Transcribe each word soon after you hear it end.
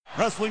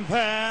Wrestling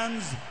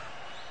fans,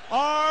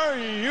 are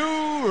you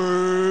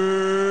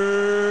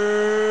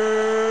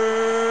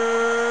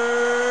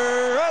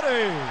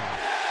ready?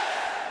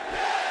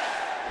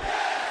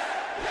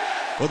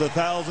 For the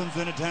thousands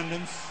in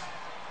attendance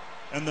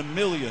and the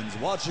millions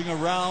watching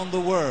around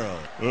the world,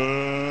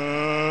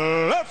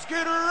 let's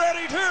get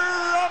ready to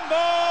rumble!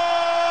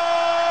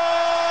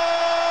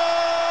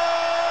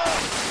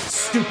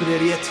 Stupid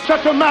idiot.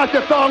 Shut your mouth,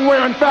 you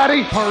thong-wearing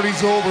fatty.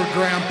 Party's over,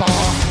 Grandpa.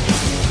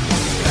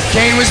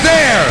 Kane was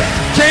there.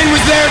 Kane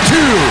was there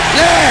too.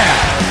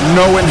 Yeah.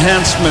 No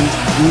enhancement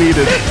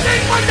needed. This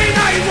ain't Monday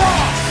Night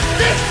Raw.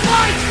 This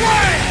fight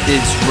way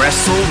is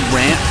Wrestle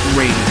Rant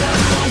Radio.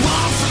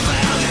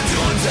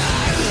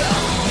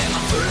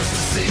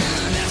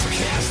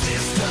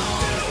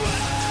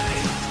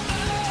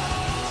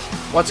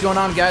 What's going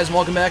on, guys?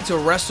 Welcome back to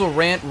Wrestle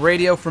Rant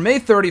Radio for May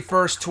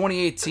 31st,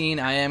 2018.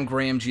 I am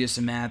Graham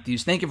Giuseppe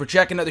Matthews. Thank you for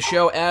checking out the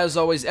show, as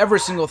always,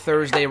 every single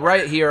Thursday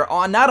right here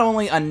on not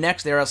only on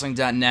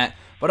nextdaywrestling.net,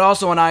 but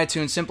also on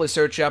iTunes. Simply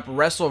search up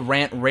Wrestle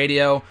Rant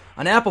Radio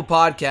on Apple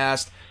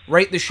Podcast.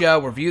 Rate the show,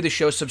 review the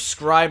show,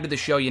 subscribe to the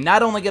show. You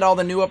not only get all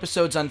the new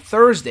episodes on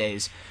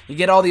Thursdays, you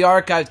get all the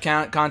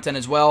archived content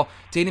as well,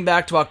 dating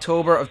back to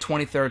October of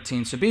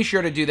 2013. So be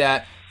sure to do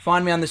that.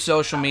 Find me on the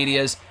social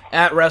medias,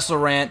 at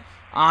WrestleRant,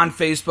 on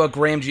Facebook,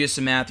 Graham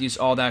Giuseppe Matthews,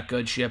 all that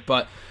good shit.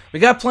 But we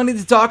got plenty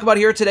to talk about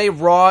here today.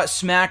 Raw,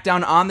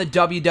 SmackDown on the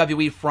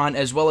WWE front,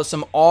 as well as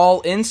some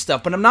all-in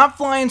stuff. But I'm not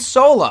flying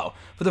solo.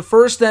 For the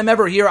first time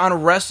ever here on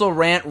Wrestle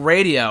Rant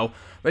Radio,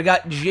 we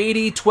got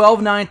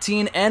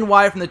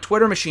JD1219NY from the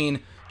Twitter machine.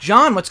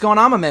 John, what's going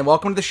on, my man?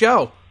 Welcome to the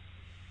show.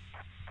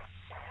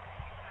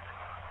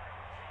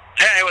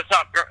 Hey, what's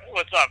up?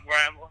 What's up,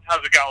 Graham?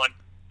 How's it going?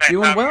 Thanks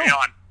Doing well.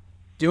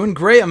 Doing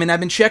great. I mean, I've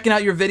been checking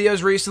out your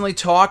videos recently,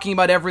 talking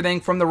about everything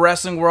from the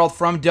wrestling world,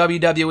 from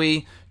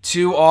WWE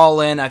to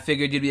All In. I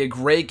figured you'd be a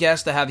great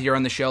guest to have here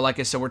on the show. Like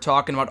I said, we're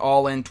talking about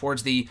All In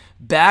towards the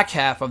back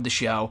half of the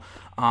show.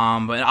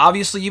 But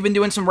obviously, you've been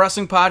doing some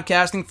wrestling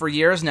podcasting for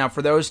years now.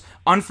 For those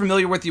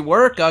unfamiliar with your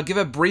work, give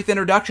a brief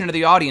introduction to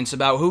the audience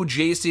about who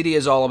JCD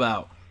is all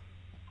about.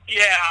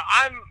 Yeah,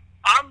 I'm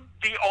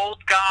the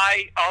old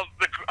guy of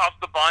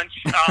the bunch.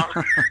 I've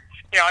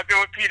been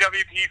with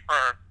PWP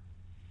for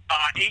 6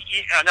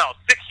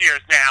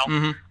 years now.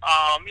 Mm-hmm.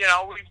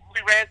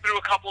 We ran through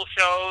a couple of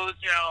shows,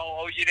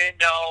 Oh You Didn't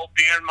Know,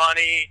 Beer and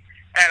Money,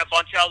 and a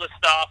bunch of other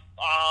stuff.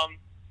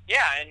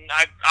 And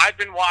I've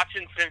been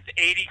watching since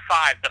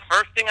 '85. The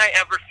first thing I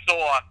ever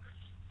saw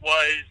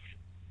was,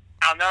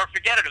 I'll never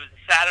forget it, it was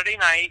a Saturday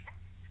night,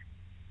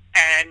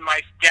 and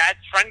my dad's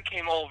friend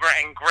came over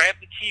and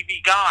grabbed the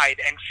TV guide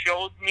and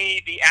showed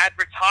me the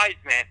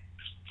advertisement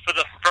for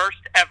the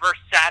first ever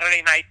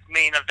Saturday night's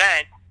main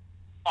event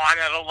on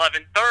at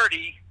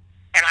 11:30,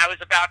 and I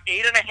was about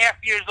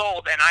 8.5 years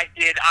old, and I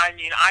did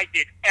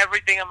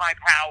everything in my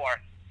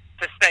power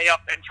to stay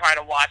up and try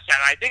to watch that.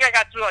 And I think I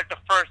got through the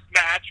first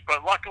match,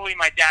 but luckily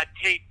my dad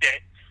taped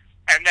it,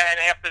 and then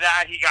after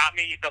that he got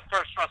me the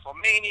first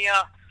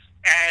WrestleMania,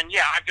 and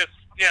I've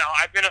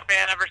been a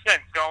fan ever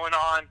since, going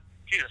on,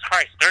 Jesus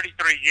Christ,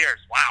 33 years,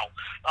 wow.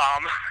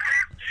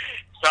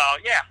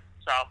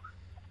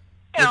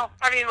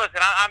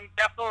 Listen, I'm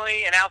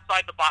definitely an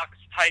outside the box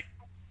type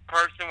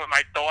person with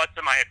my thoughts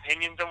and my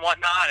opinions and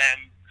whatnot,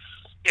 and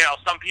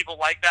some people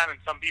like that and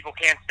some people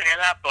can't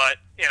stand that, but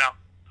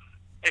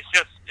it's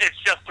just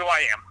who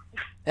I am.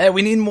 Hey,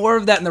 we need more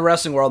of that in the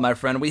wrestling world, my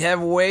friend. We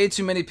have way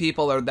too many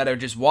people that are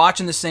just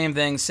watching the same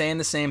thing, saying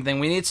the same thing.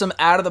 We need some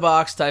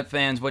out-of-the-box type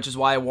fans, which is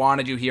why I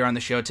wanted you here on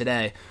the show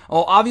today.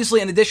 Well,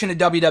 obviously, in addition to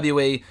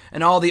WWE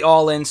and all the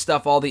all-in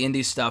stuff, all the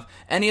indie stuff,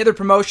 any other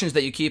promotions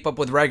that you keep up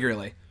with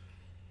regularly?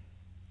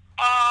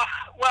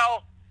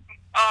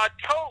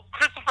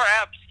 Christopher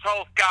Epps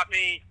got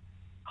me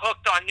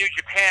hooked on New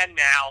Japan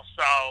now,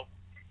 so,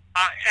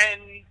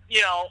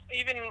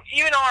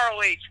 even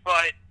ROH,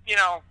 but,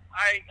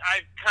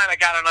 I've kind of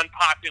got an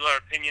unpopular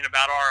opinion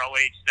about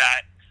ROH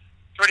that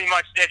pretty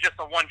much they're just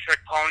a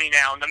one-trick pony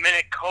now, and the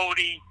minute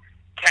Cody,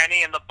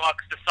 Kenny, and the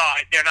Bucks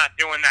decide they're not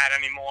doing that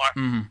anymore,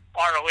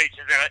 ROH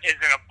is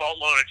in a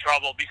boatload of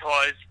trouble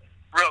because,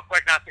 real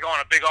quick, not to go on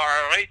a big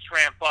ROH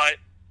rant, but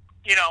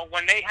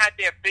when they had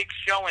their big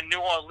show in New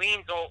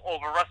Orleans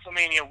over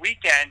WrestleMania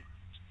weekend,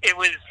 it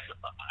was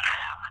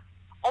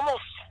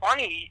almost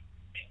funny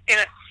in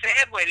a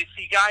sad way to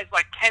see guys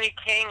like Kenny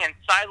King and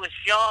Silas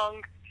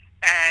Young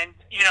and,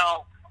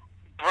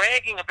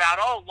 bragging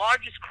about,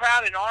 largest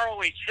crowd in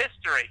ROH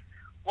history.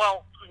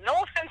 Well,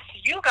 no offense to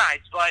you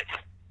guys, but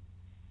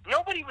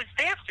nobody was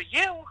there for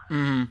you.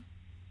 Mm-hmm.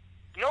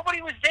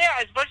 Nobody was there.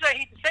 As much as I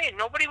hate to say it,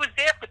 nobody was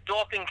there for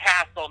Dalton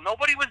Castle.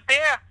 Nobody was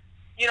there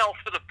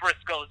for the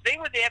Briscoes. They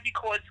were there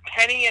because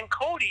Kenny and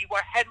Cody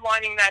were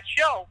headlining that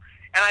show.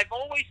 And I've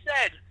always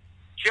said,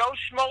 Joe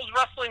Schmo's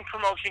wrestling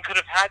promotion could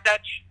have had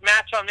that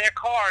match on their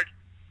card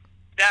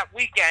that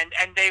weekend,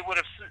 and they would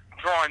have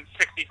drawn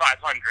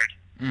 6,500.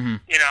 Mm-hmm.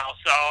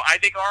 So I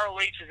think ROH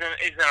is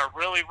in a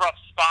really rough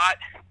spot.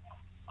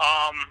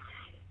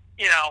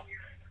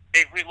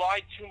 They've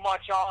relied too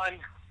much on,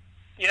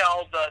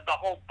 the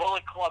whole Bullet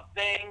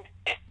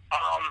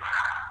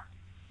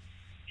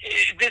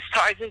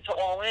ties into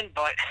All In,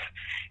 but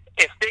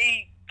if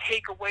they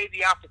take away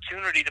the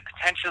opportunity to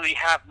potentially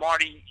have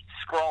Marty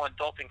Scurll and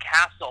Dalton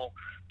Castle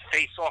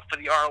face off for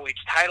the ROH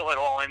title at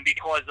All In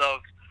because of,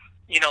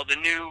 the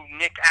new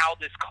Nick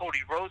Aldis Cody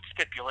Rhodes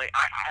stipulate,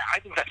 I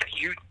think that's a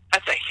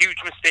huge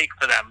mistake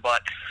for them.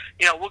 But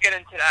we'll get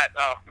into that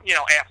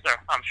after,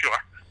 I'm sure.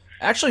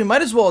 Actually, you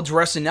might as well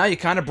address it now. You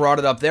kind of brought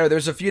it up there.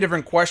 There's a few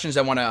different questions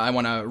I want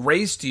to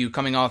raise to you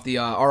coming off the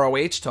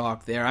ROH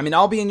talk there. I mean,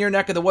 I'll be in your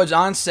neck of the woods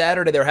on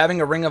Saturday. They're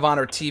having a Ring of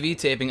Honor TV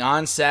taping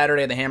on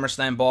Saturday at the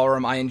Hammerstein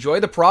Ballroom. I enjoy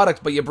the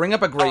product, but you bring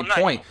up a great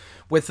point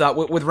with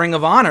Ring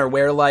of Honor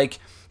where, like,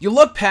 you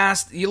look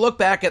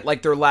back at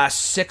like their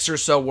last 6 or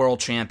so world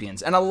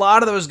champions, and a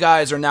lot of those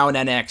guys are now in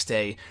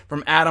NXT,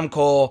 from Adam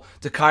Cole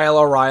to Kyle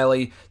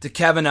O'Reilly to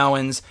Kevin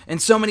Owens,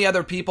 and so many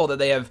other people that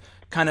they have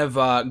kind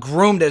of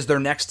groomed as their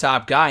next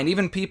top guy, and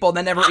even people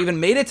that never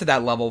even made it to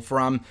that level,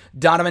 from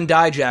Donovan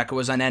Dijak, who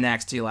was on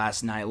NXT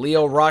last night,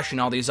 Leo Rush,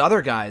 and all these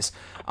other guys.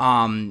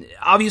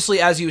 Obviously,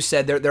 as you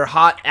said, their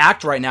hot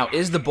act right now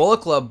is the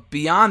Bullet Club.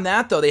 Beyond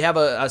that, though, they have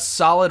a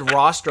solid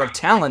roster of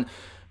talent,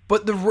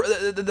 but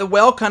the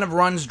well kind of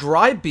runs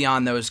dry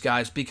beyond those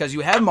guys, because you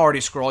have Marty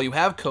Scurll, you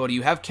have Cody,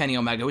 you have Kenny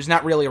Omega, who's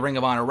not really a Ring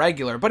of Honor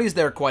regular, but he's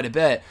there quite a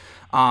bit.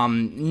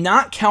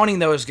 Not counting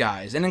those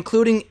guys, and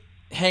including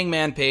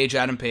Hangman Page,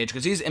 Adam Page,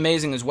 because he's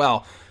amazing as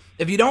well.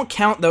 If you don't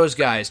count those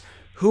guys,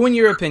 who, in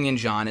your opinion,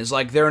 John, is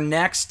like their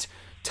next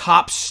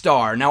top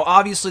star? Now,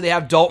 obviously, they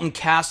have Dalton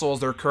Castle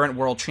as their current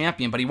world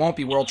champion, but he won't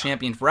be world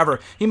champion forever.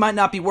 He might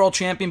not be world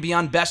champion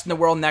beyond Best in the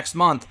World next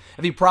month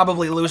if he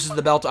probably loses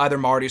the belt to either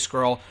Marty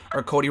Scurll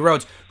or Cody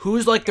Rhodes.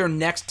 Who's like their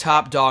next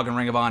top dog in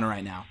Ring of Honor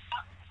right now?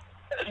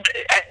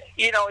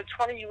 It's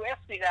funny you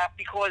asked me that,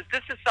 because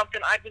this is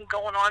something I've been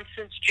going on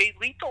since Jay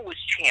Lethal was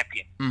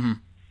champion. Mm-hmm.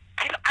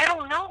 I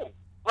don't know.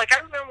 Like, I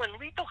remember when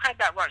Lethal had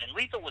that run, and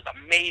Lethal was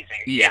amazing,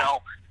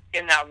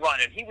 in that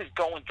run, and he was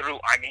going through,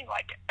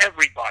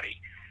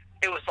 everybody.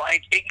 It was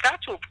like, it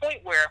got to a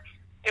point where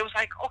it was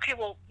like, okay,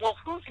 well,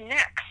 who's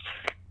next?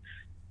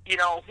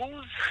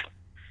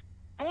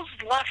 Who's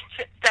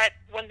left that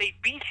when they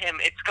beat him,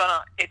 it's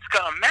gonna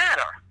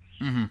matter.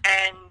 Mm-hmm.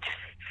 And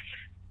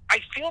I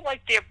feel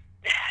like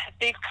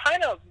they've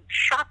kind of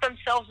shot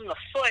themselves in the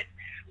foot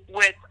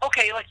with,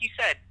 okay, like you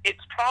said,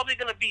 it's probably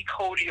going to be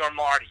Cody or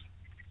Marty.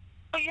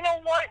 But you know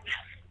what?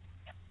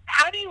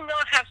 How do you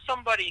not have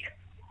somebody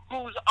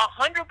who's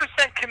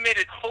 100%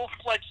 committed,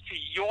 full-fledged to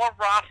your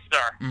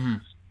roster,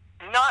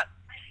 mm-hmm. not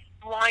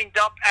lined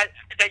up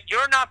that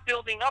you're not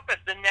building up as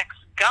the next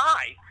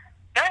guy?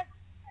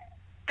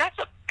 That's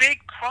a big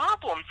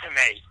problem to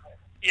me.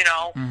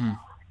 Mm-hmm.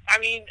 I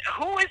mean,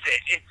 who is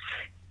it?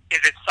 Is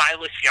it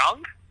Silas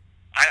Young?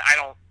 I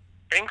don't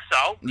think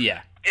so.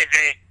 Yeah. Is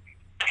it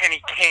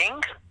Kenny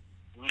King?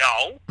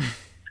 No.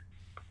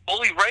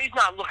 Bully Ray's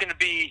not looking to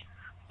be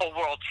a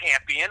world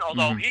champion,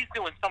 although he's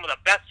doing some of the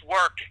best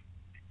work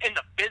in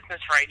the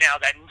business right now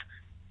that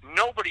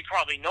nobody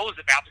probably knows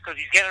about, because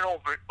he's getting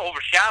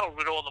overshadowed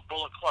with all the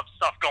Bullet Club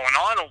stuff going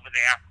on over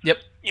there.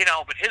 Yep.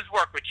 But his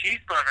work with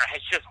Cheeseburger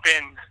has just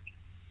been,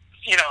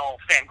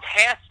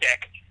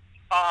 fantastic.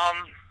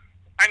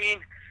 I mean,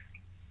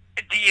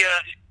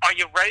 are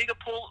you ready to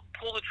pull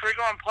the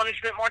trigger on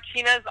Punishment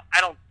Martinez?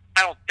 I don't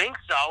think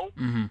so.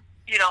 Mm-hmm.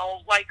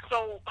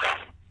 So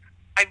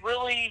I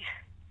really,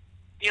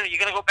 you're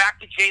going to go back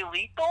to Jay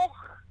Lethal?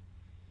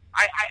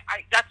 I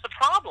that's the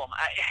problem.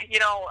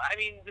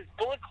 This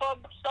Bullet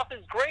Club stuff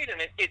is great,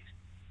 and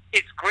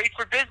it's great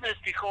for business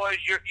because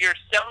you're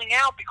selling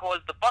out, because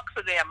the Bucks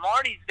are there,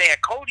 Marty's there,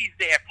 Cody's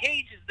there,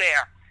 Paige is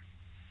there.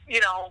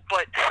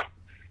 But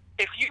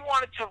if you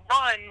wanted to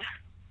run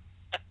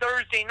a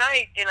Thursday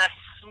night in a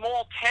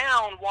small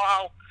town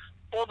while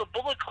all the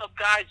Bullet Club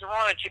guys are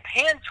on a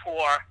Japan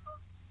tour,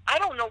 I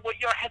don't know what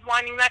you're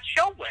headlining that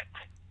show with.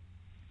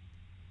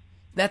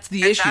 That's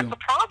the issue. That's the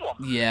problem.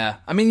 Yeah.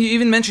 I mean, you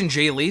even mentioned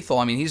Jay Lethal.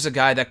 I mean, he's a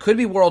guy that could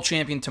be world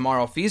champion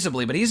tomorrow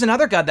feasibly, but he's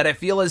another guy that I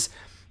feel has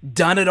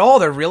done it all.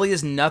 There really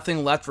is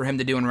nothing left for him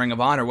to do in Ring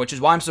of Honor, which is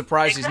why I'm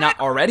surprised he's not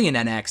already in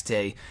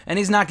NXT. And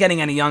he's not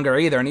getting any younger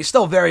either, and he's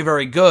still very,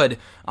 very good.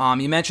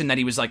 You mentioned that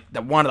he was like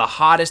one of the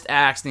hottest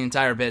acts in the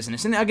entire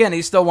business. And again,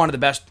 he's still one of the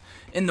best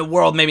in the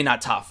world, maybe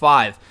not top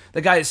 5.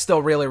 The guy is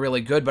still really, really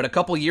good. But a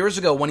couple years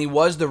ago, when he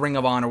was the Ring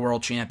of Honor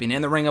World Champion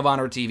and the Ring of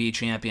Honor TV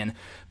Champion,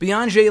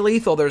 beyond Jay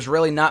Lethal, there's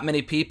really not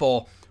many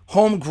people,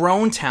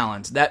 homegrown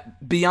talent,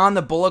 that beyond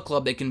the Bullet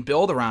Club they can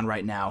build around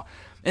right now.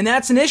 And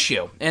that's an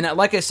issue. And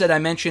like I said, I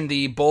mentioned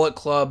the Bullet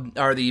Club,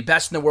 or the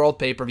Best in the World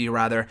pay-per-view,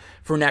 rather,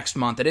 for next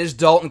month. It is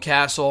Dalton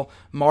Castle,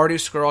 Marty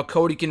Scurll,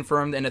 Cody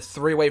confirmed, and a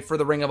 3-way for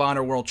the Ring of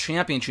Honor World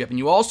Championship. And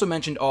you also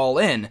mentioned All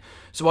In.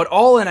 So at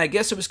All In, I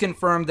guess it was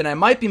confirmed, and I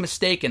might be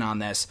mistaken on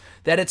this,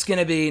 that it's going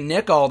to be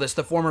Nick Aldis,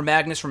 the former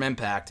Magnus from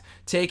Impact,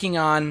 taking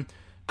on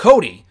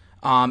Cody.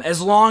 As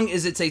long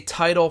as it's a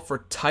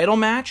title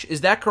match,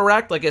 is that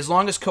correct? Like, as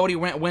long as Cody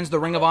wins the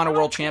Ring of Honor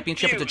World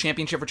Championship, it's a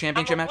championship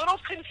match? I'm a little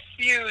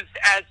confused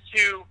as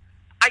to,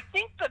 I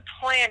think the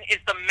plan is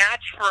the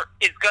match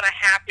is going to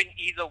happen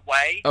either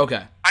way.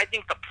 Okay. I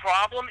think the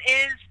problem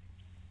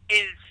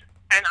is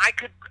and I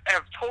could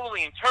have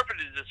totally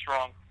interpreted this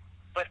wrong,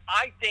 but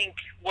I think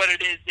what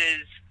it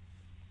is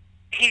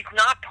he's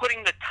not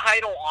putting the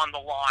title on the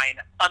line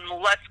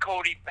unless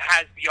Cody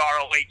has the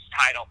ROH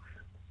title.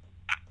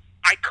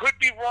 I could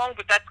be wrong,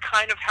 but that's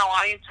kind of how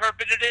I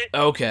interpreted it.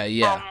 Okay,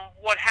 yeah. From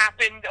what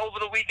happened over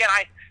the weekend,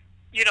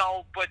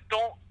 but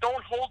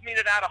don't hold me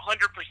to that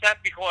 100%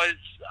 because,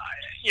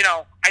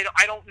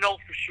 I don't know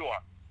for sure.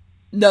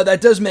 No, that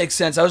does make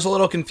sense. I was a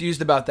little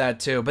confused about that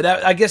too, but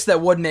I guess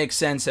that would make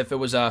sense if it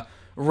was a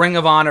Ring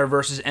of Honor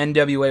versus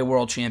NWA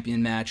World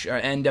Champion match or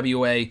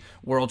NWA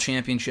World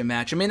Championship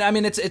match. I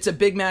mean, it's a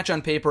big match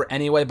on paper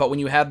anyway, but when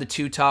you have the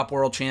two top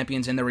world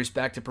champions in their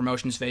respective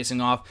promotions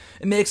facing off,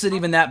 it makes it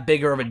even that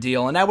bigger of a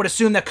deal. And I would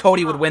assume that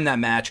Cody would win that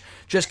match,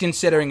 just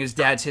considering his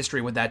dad's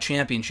history with that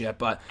championship.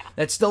 But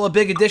that's still a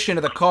big addition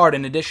to the card,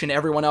 in addition to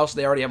everyone else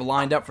they already have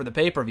lined up for the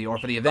pay-per-view or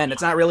for the event.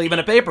 It's not really even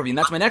a pay-per-view, and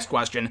that's my next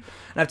question.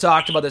 And I've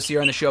talked about this here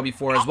on the show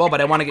before as well,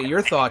 but I want to get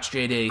your thoughts,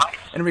 JD,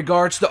 in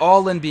regards to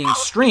All In being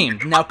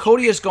streamed. Now,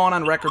 Cody has gone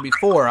on record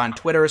before on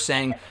Twitter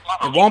saying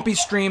it won't be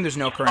streamed, there's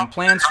no current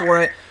plans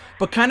for it,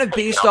 but kind of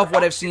based off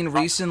what I've seen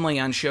recently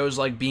on shows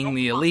like Being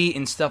the Elite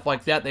and stuff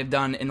like that they've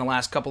done in the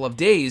last couple of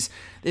days,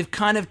 they've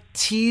kind of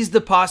teased the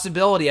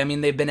possibility. I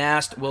mean, they've been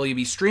asked, will you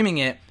be streaming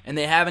it? And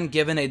they haven't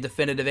given a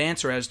definitive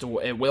answer as to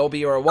it will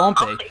be or it won't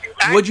be.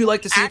 Would you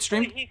like to see it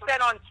streamed? He said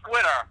on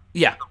Twitter.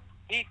 Yeah.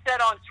 He said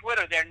on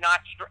Twitter they're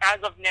not,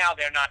 as of now,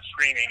 they're not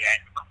streaming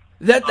it.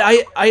 That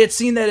I had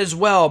seen that as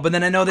well, but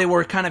then I know they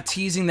were kind of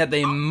teasing that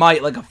they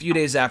might, like a few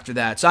days after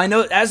that. So I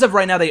know as of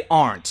right now they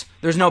aren't.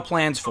 There's no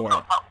plans for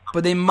it,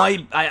 but they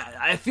might.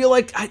 I feel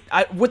like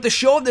with the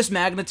show of this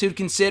magnitude,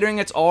 considering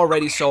it's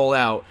already sold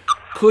out,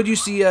 could you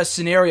see a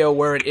scenario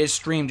where it is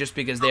streamed just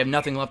because they have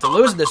nothing left to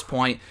lose at this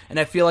point? And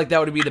I feel like that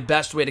would be the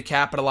best way to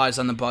capitalize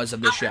on the buzz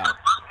of the show.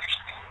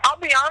 I'll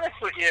be honest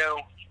with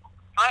you.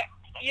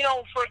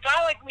 For a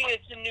guy like me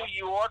that's in New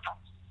York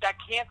that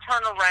can't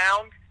turn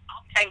around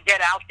and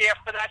get out there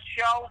for that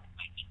show,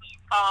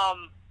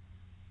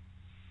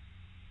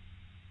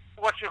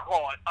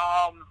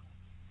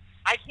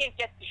 I can't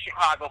get to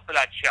Chicago for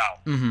that show.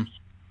 Mm-hmm.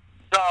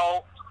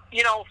 So,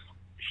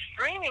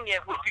 streaming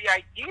it would be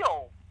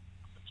ideal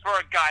for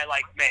a guy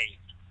like me.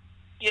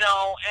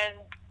 And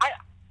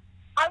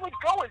I would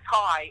go as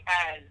high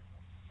as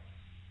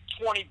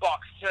 $20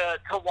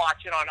 to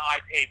watch it on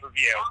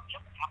iPay-per-view.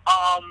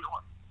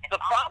 The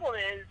problem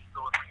is,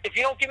 if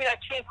you don't give me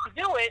that chance to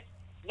do it,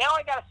 now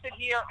I gotta sit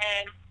here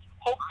and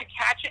hope to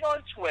catch it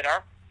on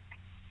Twitter,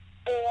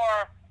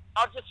 or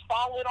I'll just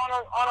follow it on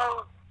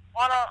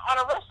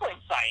a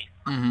wrestling site.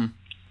 Mm-hmm.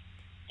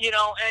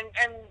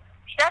 And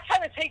that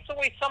kind of takes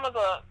away some of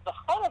the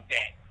fun of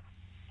it.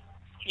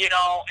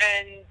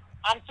 And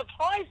I'm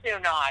surprised they're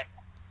not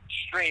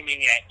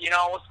streaming it.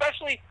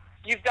 Especially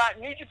you've got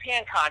New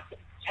Japan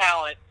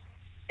talent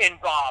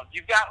involved,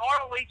 you've got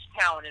ROH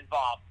talent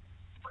involved.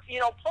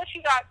 Plus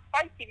you got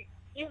Fight TV.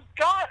 You've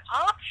got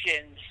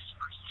options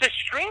to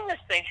stream this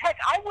thing. Heck,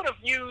 I would have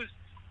used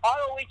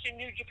ROH and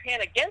New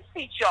Japan against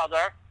each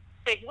other.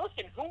 Say,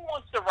 listen, who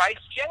wants the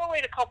rights?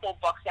 Generate a couple of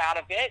bucks out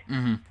of it.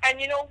 Mm-hmm.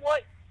 And you know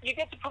what? You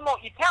get to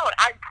promote your talent.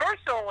 I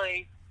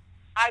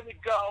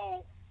would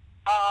go.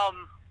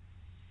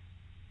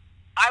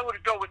 I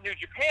would go with New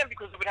Japan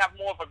because it would have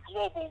more of a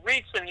global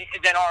reach than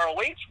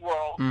ROH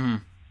World. Mm-hmm.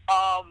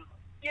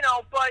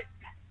 But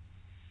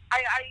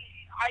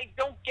I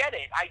don't get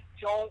it. I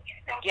don't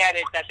get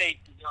it that they're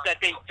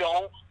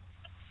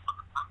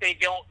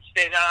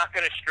not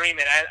going to stream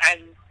it.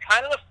 And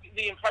kind of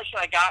the impression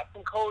I got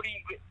from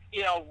Cody,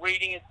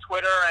 reading his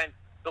Twitter and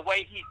the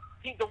way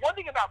the one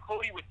thing about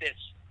Cody with this,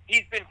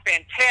 he's been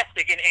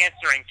fantastic in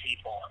answering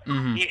people.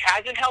 Mm-hmm. He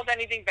hasn't held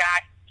anything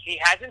back. He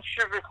hasn't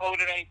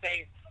sugarcoated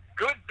anything.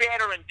 Good,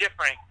 bad, or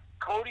indifferent,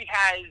 Cody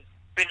has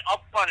been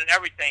upfront and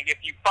everything. If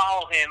you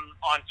follow him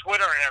on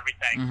Twitter and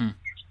everything, mm-hmm.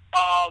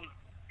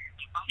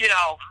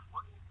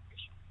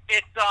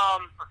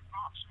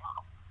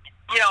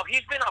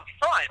 He's been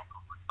upfront.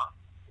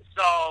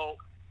 So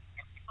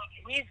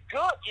he's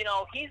good.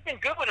 He's been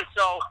good with it.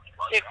 So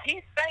if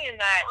he's saying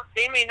that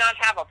they may not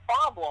have a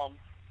problem,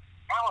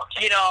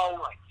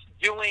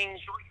 doing,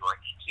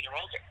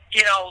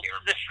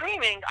 the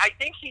streaming, I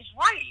think he's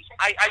right.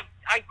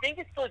 I think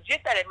it's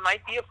legit that it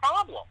might be a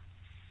problem.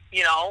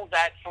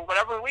 That for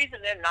whatever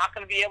reason they're not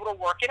going to be able to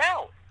work it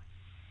out.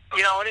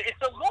 And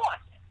it's a loss.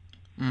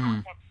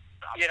 Mm-hmm.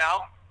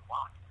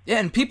 Yeah,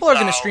 and people are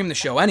going to stream the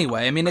show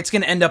anyway. I mean, it's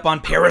going to end up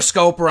on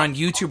Periscope or on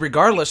YouTube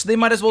regardless, so they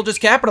might as well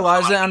just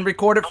capitalize it and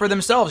record it for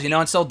themselves,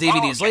 and sell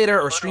DVDs later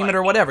or stream it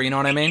or whatever, you know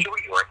what I mean?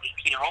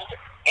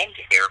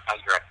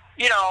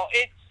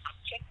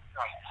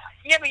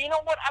 Yeah, but you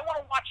know what? I want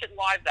to watch it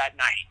live that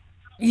night.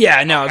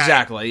 Yeah, no,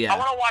 exactly, yeah. I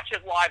want to watch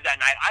it live that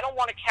night. I don't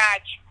want to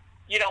catch,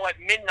 at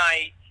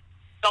midnight,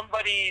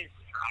 somebody's,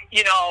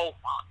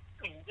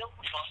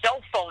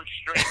 cell phone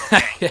stream.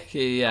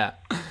 Yeah.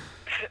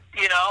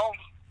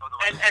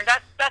 And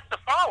that's the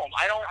problem.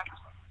 I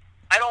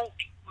don't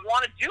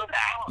want to do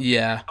that.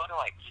 Yeah.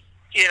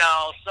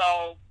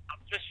 So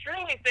the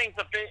streaming thing's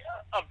a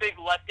big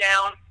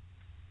letdown.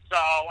 So,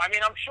 I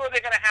mean, I'm sure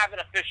they're going to have an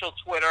official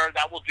Twitter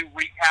that will do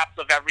recaps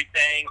of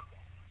everything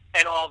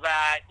and all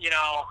that, you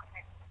know.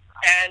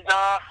 And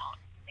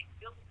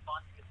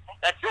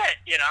that's it,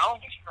 you know.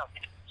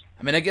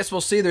 I mean, I guess we'll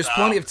see. There's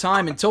plenty of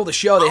time until the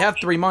show. They have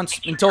 3 months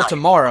until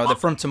tomorrow,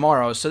 from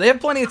tomorrow. So they have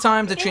plenty of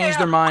time to change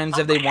their minds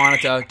if they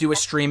wanted to do a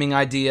streaming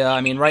idea. I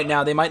mean, right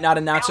now, they might not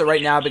announce it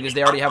right now because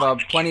they already have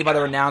plenty of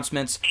other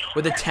announcements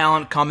with the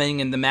talent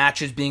coming and the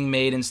matches being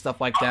made and stuff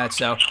like that.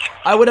 So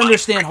I would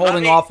understand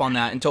holding off on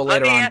that until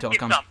later on until it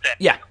comes. Something.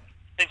 Yeah.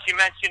 Since you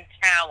mentioned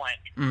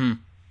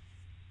talent,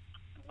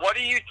 what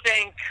do you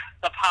think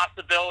the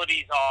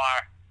possibilities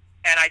are?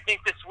 And I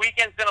think this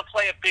weekend's going to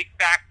play a big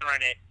factor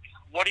in it.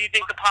 What do you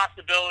think the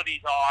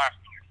possibilities are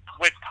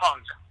with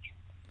Punk?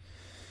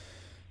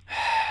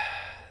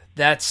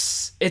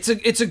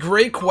 It's a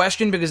great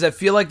question because I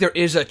feel like there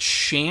is a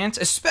chance,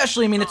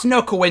 especially, I mean, it's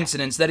no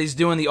coincidence that he's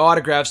doing the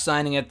autograph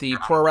signing at the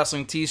Pro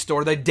Wrestling Tees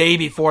store the day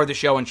before the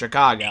show in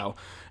Chicago.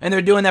 And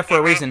they're doing that for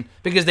a reason,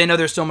 because they know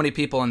there's so many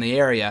people in the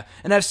area.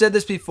 And I've said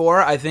this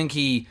before, I think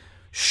he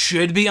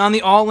should be on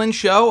the All In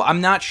show.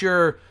 I'm not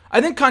sure. I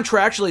think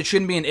contractually it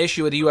shouldn't be an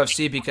issue with the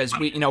UFC because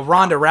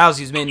Ronda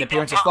Rousey's made an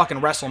appearance at fucking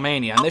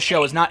WrestleMania, and this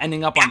show is not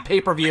ending up on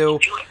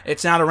pay-per-view.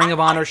 It's not a Ring of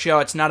Honor show.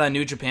 It's not a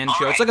New Japan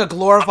show. It's like a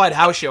glorified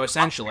house show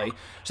essentially,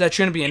 so that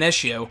shouldn't be an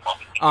issue.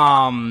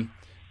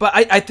 But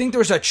I think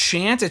there's a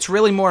chance. It's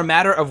really more a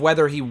matter of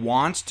whether he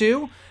wants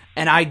to,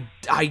 and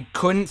I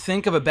couldn't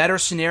think of a better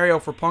scenario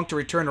for Punk to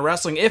return to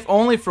wrestling, if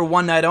only for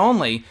one night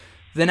only,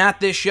 than at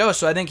this show.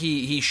 So I think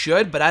he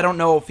should, but I don't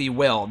know if he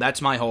will.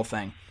 That's my whole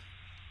thing.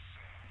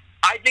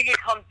 I think it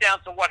comes down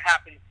to what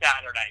happens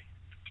Saturday.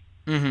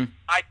 Mm-hmm.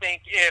 I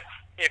think if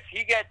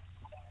he gets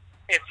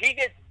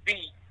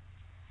beat,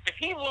 if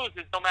he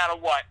loses no matter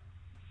what,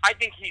 I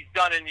think he's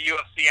done in the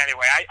UFC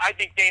anyway. I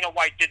think Dana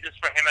White did this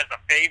for him as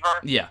a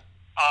favor. Yeah.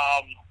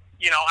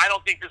 I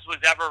don't think this was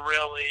ever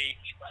really,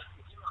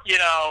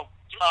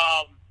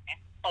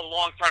 a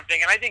long-term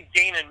thing. And I think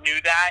Dana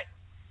knew that.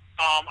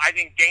 I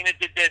think Dana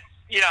did this,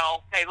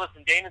 hey,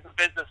 listen, Dana's a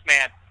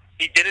businessman.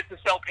 He did it to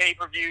sell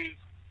pay-per-views.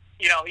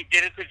 He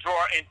did it to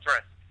draw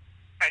interest.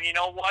 And you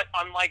know what?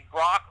 Unlike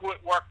Brock, who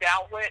it worked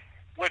out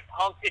with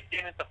Punk, it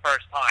didn't the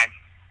first time.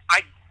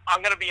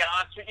 I'm going to be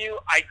honest with you.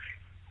 I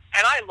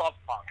love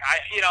Punk.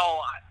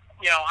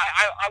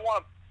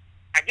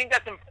 I think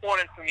that's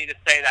important for me to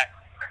say that.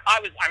 I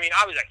was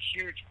a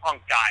huge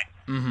Punk guy.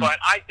 Mm-hmm. But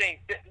I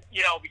think that,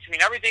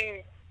 between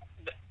everything,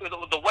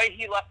 the way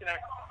he left,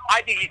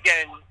 I think he's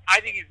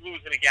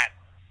losing again.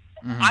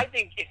 Mm-hmm. I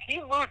think if he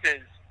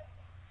loses,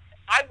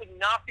 I would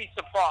not be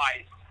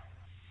surprised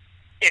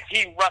if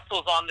he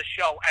wrestles on the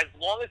show, as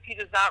long as he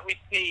does not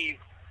receive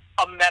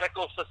a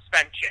medical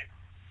suspension.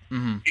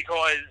 Mm-hmm.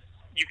 Because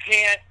you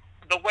can't,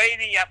 the way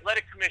the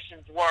athletic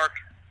commissions work,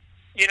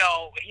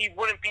 he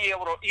wouldn't be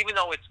able to, even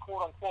though it's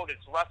quote-unquote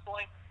it's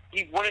wrestling,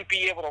 he wouldn't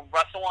be able to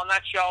wrestle on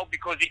that show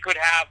because he could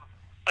have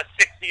a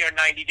 60 or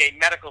 90-day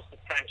medical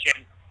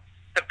suspension,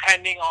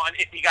 depending on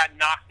if he got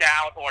knocked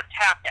out or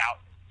tapped out.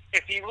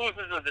 If he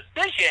loses a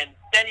decision,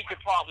 then he could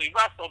probably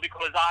wrestle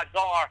because odds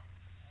are,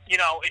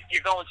 if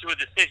you're going to a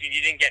decision,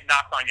 you didn't get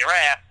knocked on your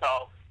ass,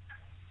 so,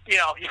 he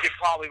could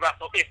probably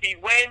wrestle. If he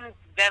wins,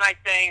 then I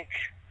think,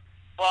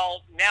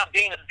 well, now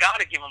Dana's got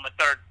to give him a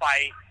third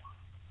fight.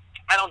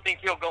 I don't think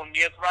he'll go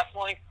near the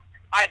wrestling.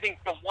 I think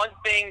the one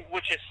thing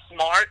which is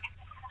smart,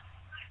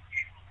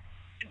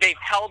 they've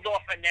held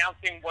off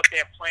announcing what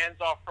their plans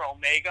are for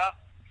Omega,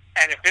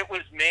 and if it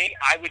was me,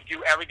 I would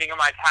do everything in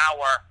my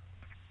power,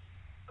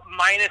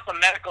 minus a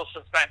medical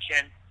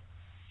suspension,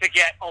 to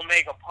get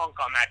Omega Punk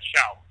on that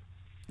show.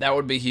 That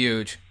would be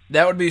huge.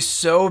 That would be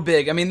so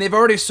big. I mean, they've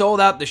already sold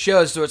out the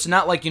shows, so it's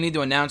not like you need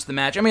to announce the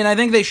match. I mean, I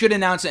think they should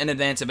announce it in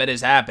advance if it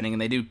is happening,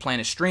 and they do plan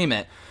to stream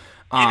it.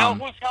 You know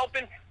who's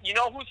helping? You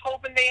know who's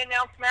hoping they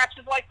announce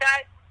matches like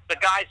that? The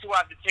guys who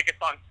have the tickets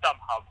on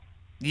StubHub.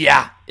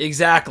 Yeah,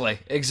 exactly.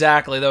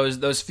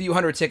 Those few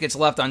hundred tickets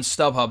left on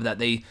StubHub that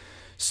they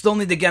still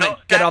need to get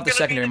off the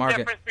secondary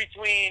market. That's the difference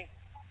between,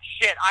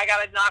 I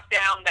got to knock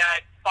down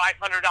that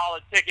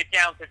 $500 ticket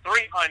down to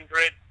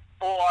 $300,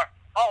 or,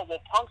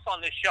 Punk's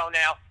on this show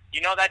now.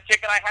 You know that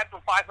ticket I had for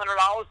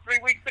 $500 3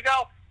 weeks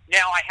ago?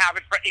 Now I have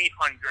it for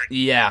 $800.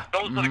 Yeah.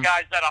 Those are the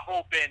guys that are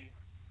hoping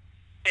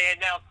they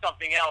announce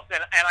something else.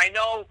 And I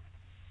know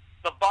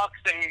the Bucks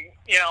and,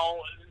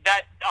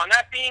 that on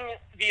that being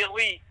the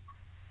Elite,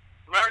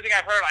 from everything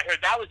I heard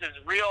that was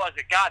as real as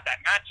it got. That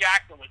Matt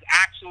Jackson was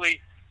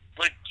actually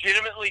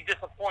legitimately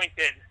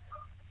disappointed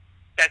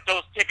that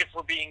those tickets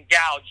were being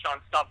gouged on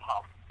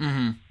StubHub.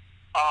 Mm-hmm.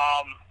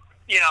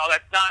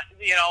 That's not,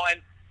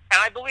 and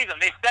I believe them.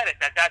 They said it,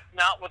 that's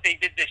not what they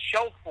did this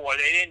show for.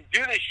 They didn't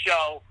do this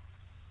show,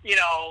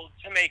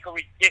 to make a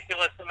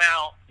ridiculous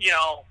amount,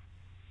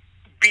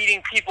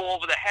 beating people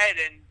over the head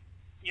and,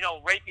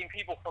 raping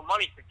people for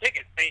money for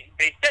tickets.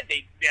 They said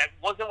that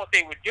wasn't what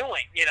they were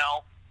doing,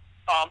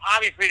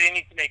 Obviously they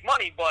need to make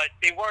money, but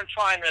they weren't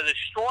trying to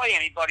destroy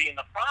anybody in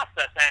the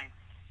process. And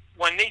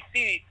when they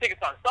see these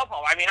tickets on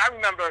StubHub, I mean, I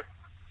remember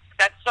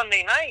that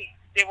Sunday night,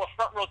 they were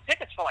front row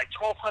tickets for like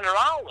 $1,200.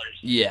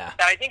 Yeah.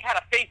 That I think had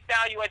a face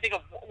value, I think,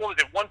 of, what was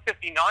it,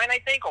 $159, I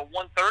think, or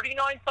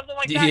 $139, something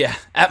like that? Yeah,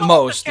 at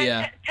most,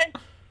 yeah.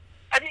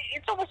 I think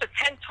it's almost a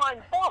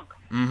 10-time bump.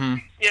 Mm-hmm.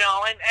 You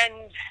know,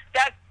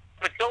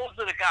 but those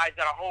are the guys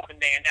that are hoping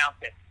they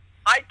announce it.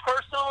 I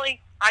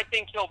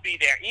think he'll be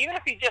there. Even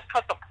if he just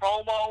cuts a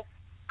promo,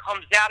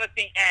 comes out at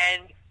the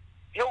end,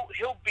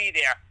 he'll be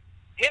there.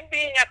 Him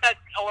being at that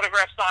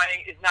autograph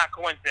signing is not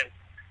coincidence.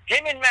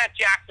 Him and Matt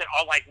Jackson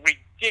are like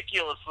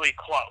ridiculously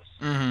close.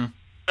 Mm-hmm.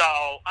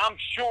 So I'm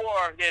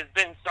sure there's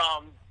been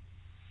some,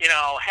 we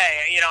all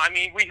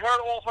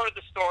heard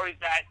the stories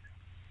that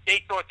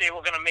they thought they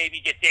were going to maybe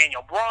get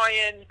Daniel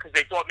Bryan because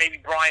they thought maybe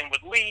Bryan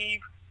would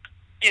leave,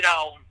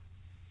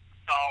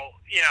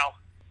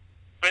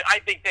 but I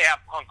think they have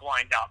Punk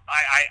lined up.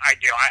 I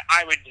do.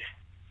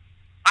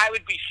 I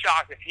would be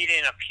shocked if he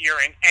didn't appear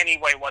in any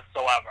way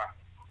whatsoever.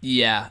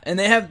 Yeah, and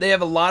they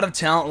have a lot of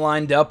talent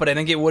lined up, but I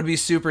think it would be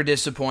super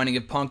disappointing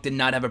if Punk did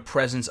not have a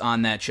presence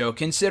on that show,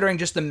 considering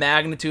just the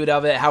magnitude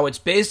of it, how it's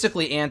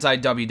basically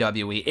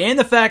anti-WWE, and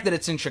the fact that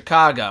it's in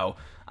Chicago.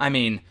 I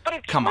mean,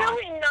 come on. But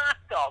it's really not,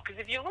 though, because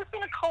if you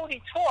listen to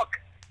Cody talk,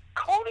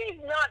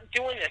 Cody's not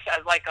doing this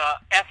as like a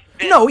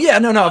F-Vince. No,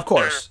 of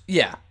course.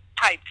 Yeah.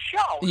 Type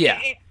show. Yeah.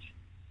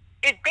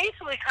 It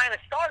basically kind of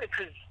started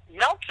because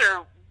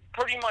Meltzer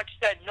pretty much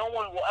said no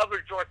one will ever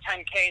draw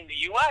 10K in the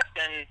U.S.,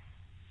 and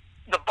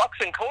the Bucks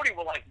and Cody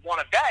were like, want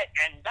to bet,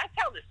 and that's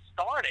how this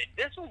started.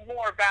 This was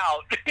more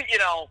about,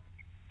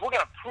 we're going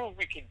to prove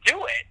we can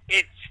do it.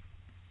 It's,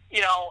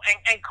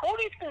 and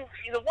Cody's been,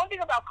 the one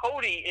thing about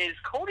Cody is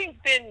Cody's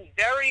been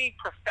very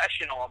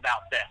professional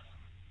about this.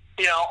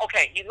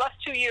 Okay, he left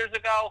 2 years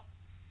ago.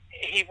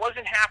 He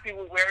wasn't happy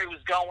with where he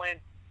was going.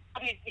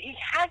 But he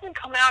hasn't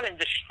come out and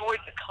destroyed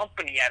the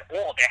company at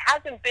all. There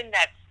hasn't been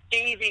that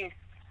scathing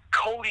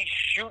Cody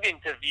shoot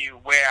interview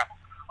where,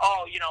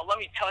 let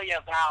me tell you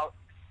about,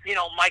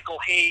 Michael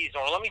Hayes,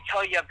 or let me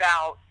tell you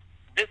about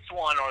this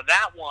one or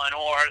that one,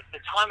 or the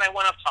time I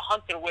went up to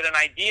Hunter with an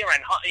idea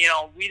and,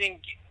 we didn't,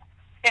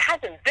 there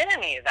hasn't been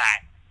any of that.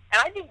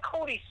 And I think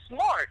Cody's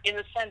smart in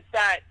the sense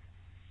that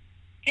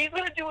he's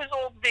going to do his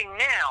own thing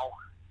now,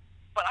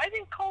 but I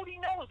think Cody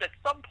knows at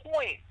some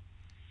point,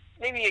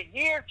 maybe a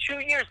year, 2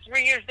 years,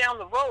 3 years down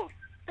the road,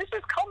 this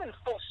is coming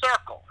full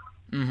circle.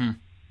 Mm-hmm.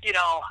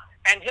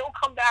 And he'll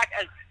come back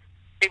as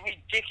a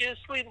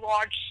ridiculously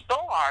large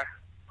star,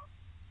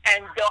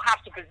 and they'll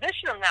have to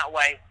position him that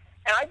way.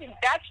 And I think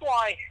that's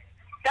why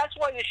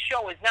this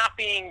show is not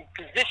being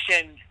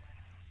positioned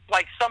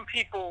like some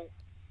people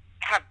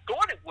have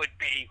thought it would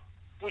be,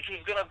 which was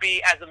going to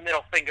be as a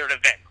middle finger to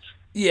Vince.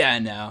 Yeah,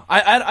 no.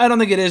 I don't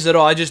think it is at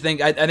all. I just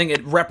think I think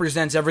it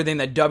represents everything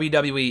that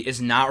WWE is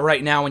not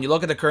right now. When you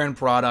look at the current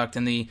product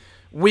and the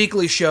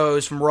weekly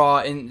shows from Raw,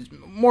 and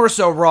more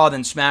so Raw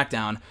than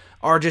SmackDown,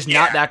 are just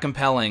not that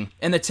compelling.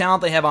 And the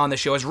talent they have on the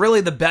show is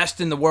really the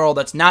best in the world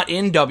that's not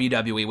in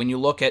WWE. When you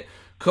look at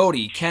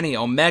Cody, Kenny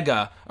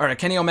Omega,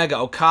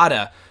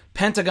 Okada,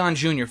 Pentagon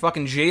Jr.,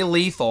 fucking Jay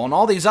Lethal, and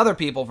all these other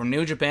people from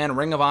New Japan,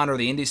 Ring of Honor,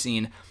 the indie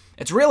scene,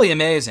 it's really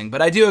amazing.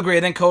 But I do agree,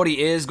 I think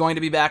Cody is going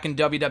to be back in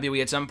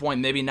WWE at some point,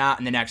 maybe not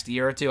in the next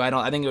year or two.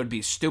 I think it would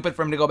be stupid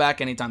for him to go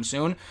back anytime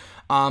soon.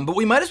 But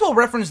we might as well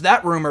reference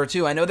that rumor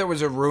too. I know there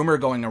was a rumor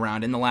going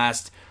around in the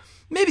last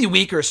maybe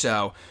week or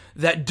so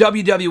that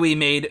WWE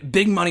made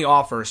big money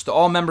offers to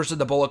all members of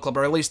the Bullet Club,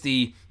 or at least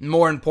the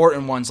more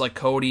important ones like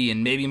Cody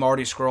and maybe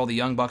Marty Scurll, the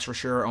Young Bucks for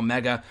sure,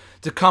 Omega,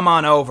 to come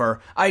on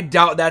over. I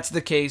doubt that's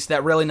the case.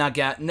 That really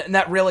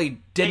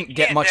didn't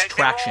get much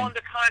traction. They're all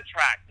under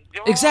contract.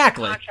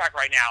 Exactly. All under contract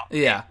right now.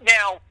 Yeah.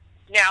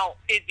 Now,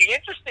 the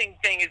interesting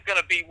thing is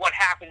going to be what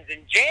happens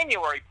in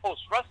January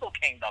post Wrestle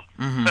Kingdom,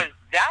 because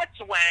that's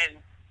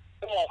when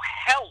all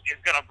hell is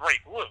going to break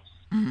loose.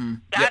 Mm-hmm.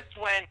 That's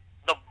when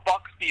the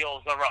Bucks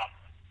deals are up.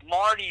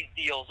 Marty's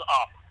deal's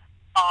up.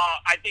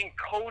 I think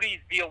Cody's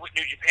deal with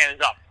New Japan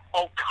is up.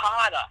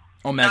 Okada,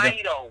 Omega,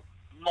 Naito,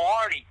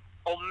 Marty,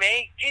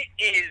 Omega.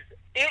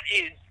 It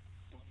is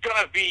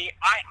gonna be.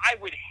 I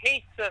would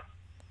hate to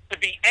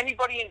be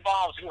anybody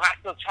involved who has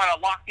to try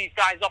to lock these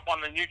guys up on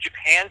the New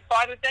Japan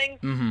side of things.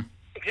 Mm-hmm.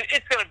 Because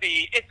it's gonna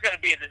be a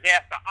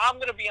disaster. I'm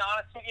gonna be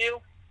honest with you.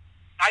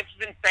 I've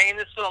been saying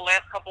this for the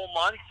last couple of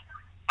months.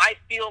 I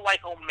feel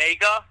like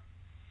Omega,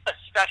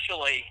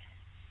 especially,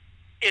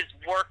 is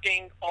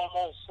working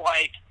almost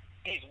like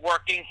he's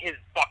working his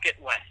bucket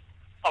list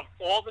of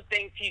all the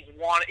things he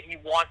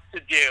wants to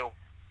do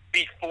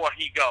before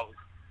he goes.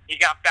 He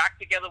got back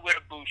together with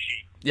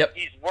Ibushi. Yep.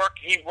 He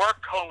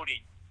worked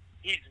Cody.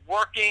 He's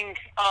working.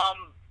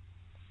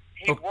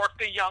 He worked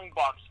the Young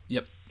Bucks.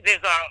 Yep.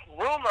 There's a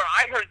rumor.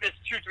 I heard this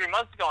 2-3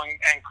 months ago,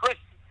 and Chris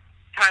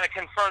kind of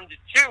confirmed it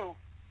too,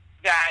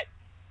 that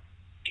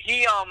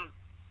he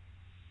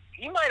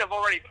might have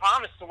already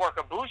promised to work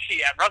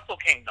Ibushi at Wrestle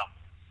Kingdom.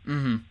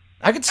 Mm-hmm.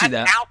 I could see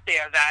That's that. out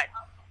there that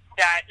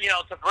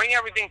to bring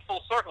everything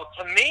full circle.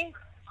 To me,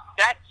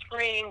 that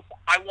screams,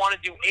 I want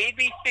to do A,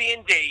 B, C,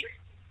 and D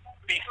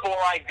before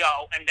I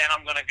go, and then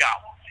I'm going to go.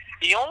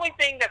 The only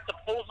thing that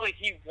supposedly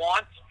he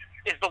wants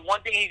is the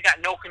one thing he's got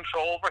no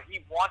control over.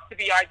 He wants to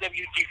be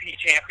IWGP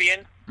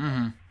champion.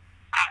 Mm-hmm.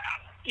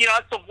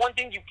 It's the one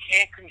thing you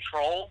can't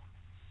control.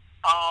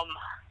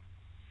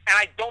 And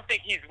I don't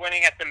think he's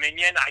winning at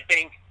Dominion. I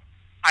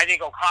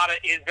think Okada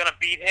is going to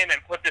beat him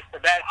and put this to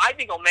bed. I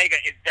think Omega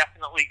is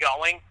definitely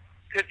going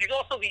because he's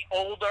also the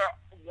older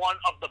one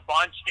of the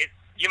bunch.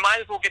 You might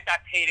as well get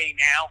that payday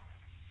now.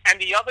 And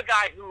the other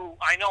guy who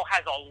I know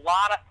has a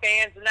lot of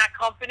fans in that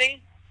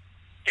company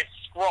is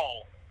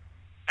Scroll.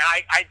 And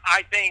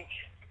I think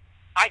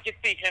I could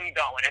see him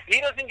going. If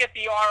he doesn't get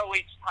the ROH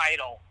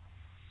title,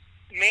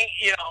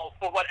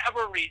 for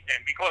whatever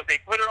reason, because they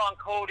put it on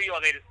Cody or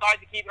they decide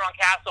to keep it on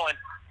Castle, and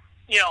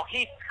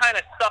he's kind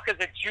of stuck as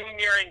a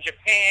junior in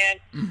Japan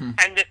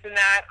and this and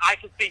that, I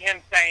could see him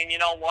saying, you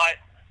know what,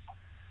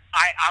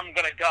 I'm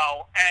going to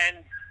go. And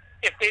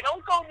if they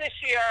don't go this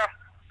year,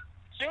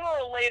 sooner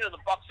or later the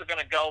Bucks are going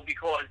to go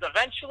because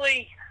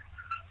eventually,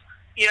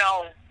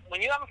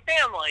 when you have a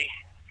family,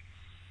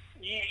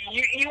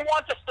 you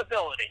want the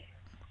stability.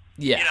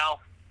 Yeah.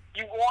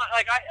 You want,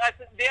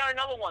 they are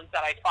another ones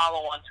that I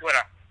follow on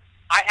Twitter.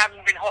 I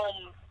haven't been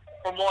home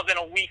for more than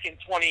a week in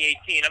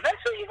 2018.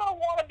 Eventually you're going to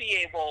want to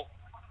be able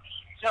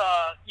to,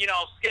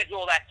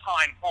 schedule that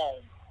time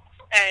home.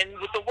 And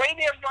with the way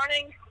they're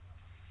running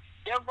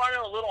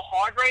a little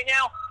hard right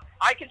now.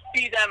 I could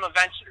see them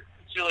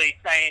eventually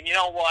saying, you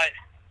know what,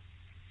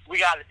 we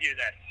got to do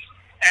this.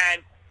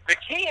 And the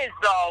key is,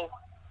 though,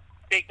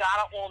 they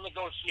got to all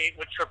negotiate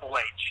with Triple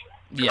H.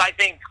 Because I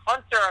think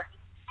Hunter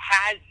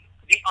has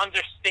the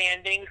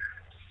understanding,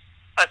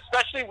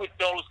 especially with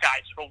those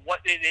guys, for what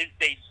it is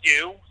they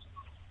do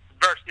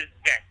versus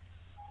Vince.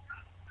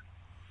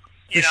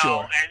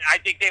 Sure. And I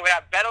think they would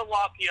have better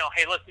luck,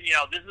 hey, listen,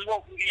 this is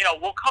what,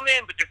 we'll come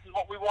in, but this is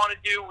what we want to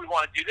do. We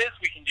want to do this.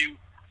 We can do,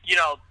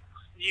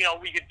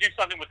 we could do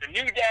something with the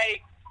New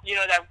Day,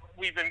 that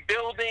we've been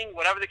building,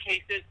 whatever the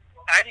case is.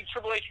 And I think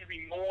Triple H would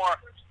be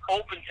more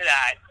open to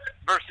that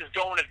versus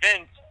going to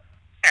Vince,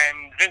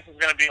 and Vince is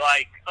going to be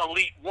like,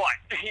 elite what?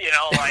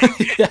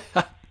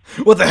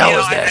 What the hell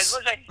is this?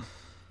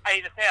 I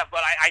hate to say it,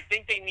 but I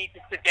think they need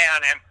to sit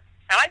down, and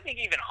I think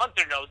even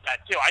Hunter knows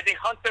that, too. I think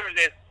Hunter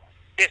is...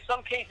 There's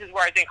some cases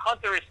where I think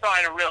Hunter is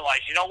starting to realize,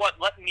 you know what,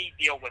 let me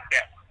deal with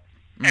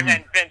this. And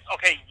then Vince,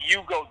 okay,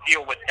 you go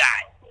deal with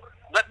that.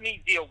 Let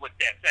me deal with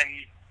this. And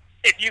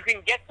if you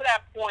can get to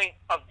that point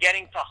of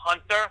getting to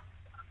Hunter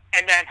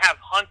and then have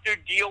Hunter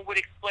deal with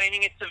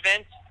explaining it to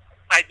Vince,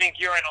 I think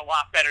you're in a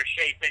lot better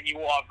shape than you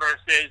are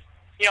versus,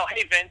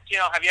 hey, Vince,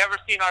 have you ever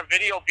seen our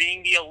video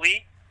Being the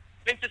Elite?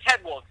 Vince's head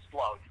will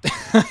explode.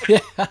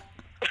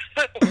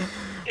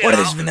 What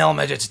is Vanilla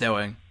Midgets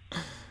doing?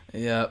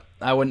 Yeah,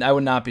 I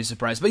would not be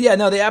surprised. But yeah,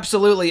 no, they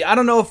absolutely, I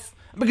don't know if,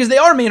 because they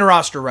are main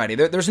roster ready.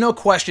 There's no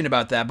question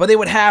about that. But they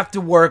would have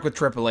to work with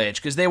Triple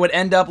H because they would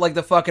end up like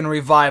the fucking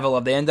Revival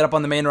they ended up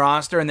on the main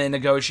roster and they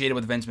negotiated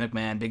with Vince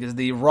McMahon because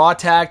the Raw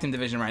Tag Team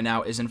division right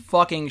now is in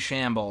fucking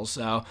shambles.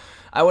 So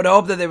I would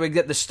hope that they would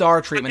get the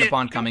star treatment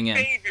upon coming in.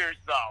 Saviors,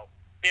 though.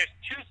 There's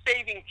two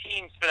saving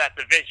teams for that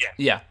division.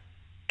 Yeah.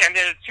 And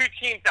there's two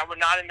teams that were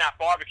not in that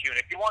barbecue. And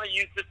if you want to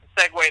use this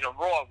to segue to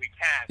Raw, we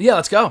can. Yeah,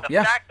 let's go.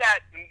 The fact that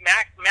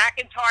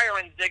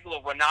McIntyre and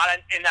Ziggler were not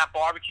in that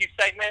barbecue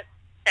segment,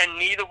 and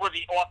neither were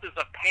the Authors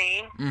of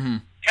Pain,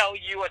 tell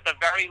you at the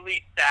very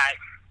least that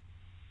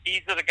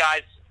these are the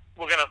guys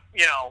we're going to,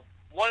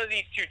 one of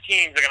these two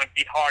teams are going to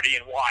beat Hardy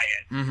and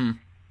Wyatt. Mm-hmm.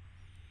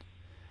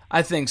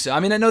 I think so. I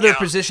mean, I know they're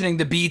positioning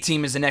the B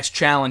team as the next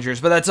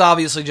challengers, but that's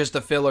obviously just a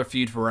filler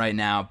feud for right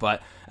now.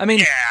 But, I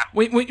mean,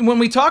 when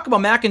we talk about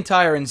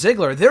McIntyre and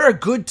Ziggler, they're a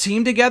good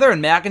team together,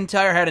 and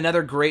McIntyre had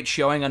another great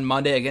showing on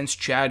Monday against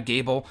Chad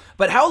Gable.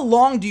 But how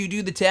long do you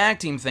do the tag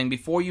team thing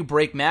before you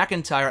break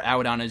McIntyre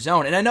out on his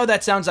own? And I know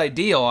that sounds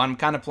ideal. I'm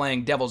kind of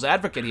playing devil's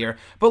advocate here.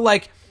 But,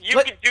 like... You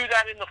can do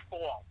that in the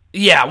fall.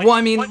 Yeah, well,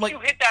 I mean... Once you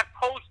hit that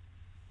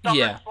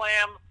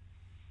post-SummerSlam...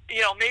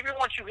 maybe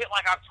once you hit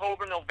like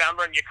October,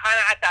 November, and you're kind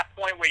of at that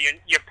point where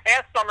you're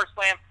past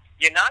SummerSlam,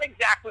 you're not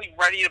exactly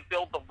ready to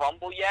build the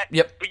Rumble yet,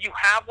 but you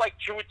have like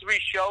 2 or 3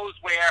 shows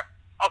where,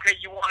 okay,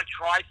 you want to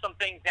try some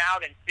things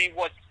out and see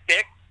what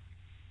sticks.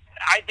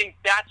 I think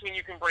that's when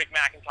you can break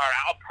McIntyre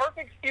out. A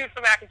perfect feud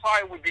for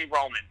McIntyre would be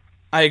Roman.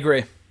 I agree.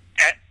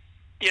 And,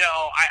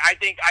 I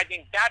think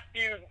that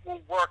feud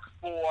will work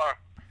for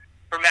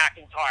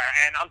McIntyre.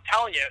 And I'm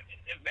telling you,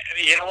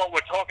 you know what, we're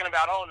talking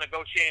about,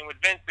 negotiating with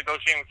Vince,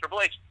 negotiating with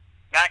Triple H.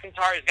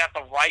 McIntyre's got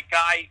the right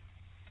guy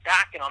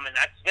backing him, and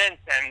that's Vince.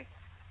 And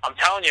I'm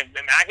telling you,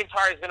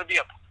 McIntyre is going to be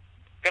a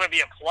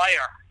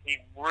player. He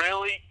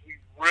really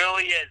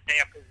is. They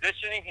are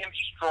positioning him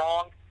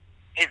strong.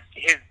 His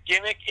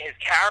gimmick, his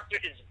character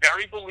is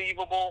very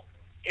believable.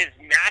 His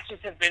matches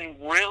have been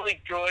really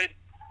good.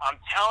 I'm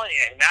telling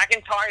you,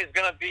 McIntyre is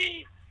going to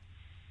be.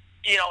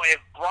 If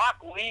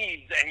Brock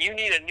leaves and you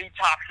need a new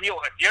top heel,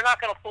 if you're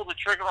not going to pull the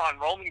trigger on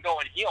Roman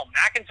going heel,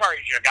 McIntyre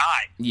is your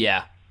guy.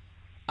 Yeah,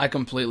 I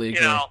completely agree.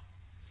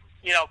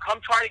 Come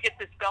try to get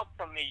this belt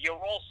from me. You're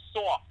all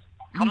soft.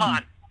 Come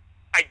on.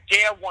 I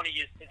dare one of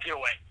you to do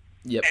it.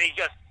 Yep. And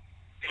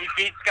he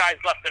beats guys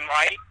left and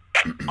right.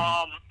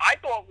 I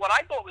thought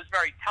was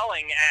very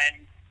telling,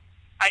 and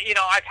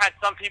I've had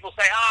some people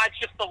say, it's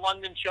just the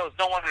London shows,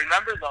 no one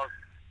remembers those.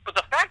 But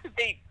the fact that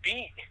they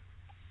beat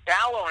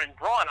Balor and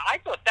Braun, I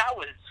thought that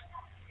was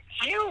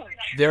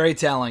huge. Very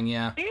telling,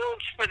 yeah.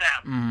 Huge for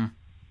them. Mm-hmm.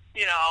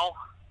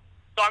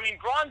 So I mean,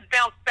 Braun's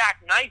bounced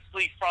back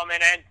nicely from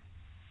it, and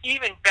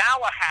even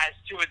Balor has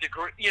to a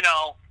degree,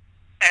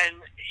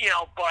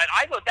 but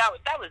I thought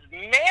that was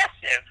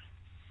massive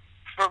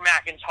for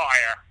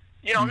McIntyre.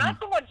 Not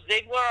so much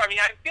Ziggler. I mean,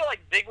 I feel like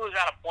Ziggler's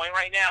at a point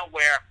right now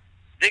where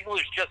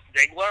Ziggler's just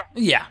Ziggler.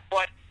 Yeah.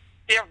 But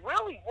they're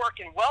really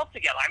working well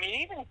together. I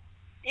mean,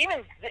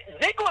 even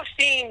Ziggler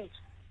seems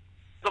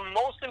the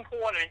most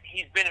important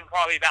he's been in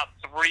probably about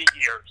 3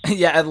 years.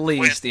 Yeah, at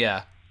least,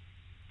 yeah.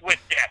 With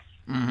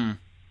this. Mm-hmm.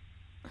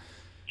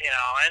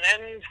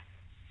 And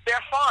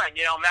they're fine.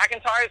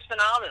 McIntyre's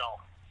phenomenal.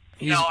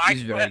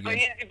 He's very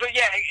good. But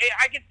yeah,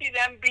 I could see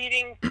them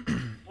beating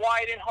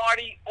Wyatt and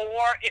Hardy,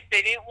 or if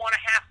they didn't want to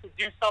have to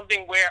do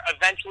something where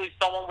eventually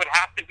someone would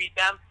have to beat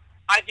them,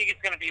 I think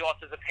it's going to be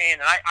Authors of Pain.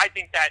 And I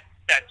think that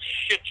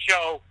shit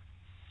show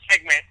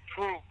segment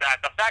proved that.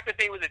 The fact that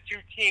they were the two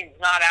teams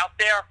not out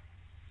there,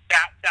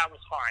 that was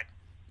fine.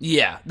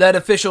 Yeah, that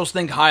officials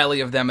think highly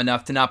of them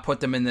enough to not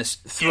put them in this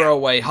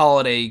throwaway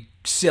holiday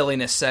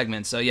silliness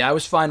segment. So yeah, I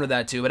was fine with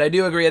that too. But I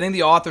do agree. I think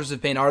the Authors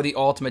of Pain are the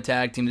ultimate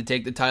tag team to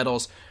take the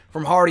titles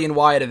from Hardy and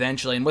Wyatt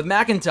eventually. And with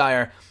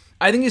McIntyre,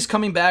 I think he's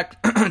coming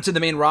back to the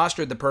main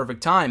roster at the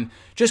perfect time.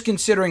 Just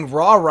considering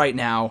Raw right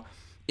now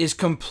is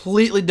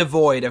completely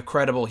devoid of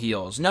credible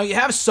heels. Now, you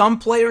have some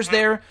players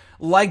there,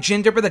 like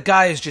Jinder, but the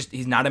guy is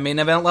he's not a main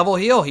event level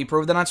heel. He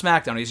proved that on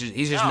SmackDown.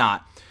 He's just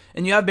not.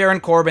 And you have Baron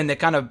Corbin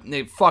that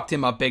they fucked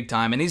him up big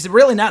time. And he's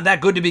really not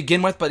that good to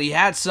begin with, but he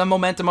had some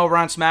momentum over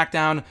on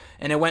SmackDown,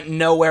 and it went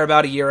nowhere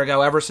about a year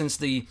ago, ever since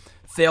the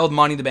failed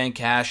Money in the Bank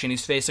cash, and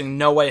he's facing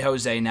No Way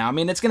Jose now. I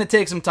mean, it's going to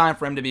take some time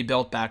for him to be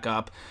built back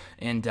up.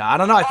 And I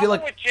don't know, I feel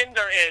like...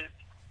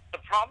 The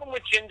problem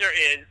with Jinder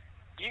is,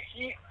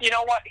 you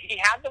know what, he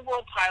had the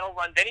world title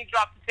run, then he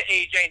dropped it to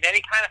AJ, and then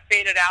he kind of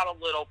faded out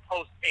a little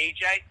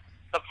post-AJ.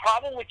 The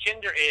problem with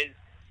Jinder is,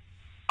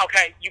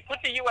 okay, you put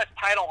the U.S.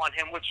 title on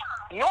him, which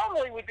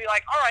normally would be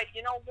like, all right,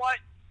 you know what,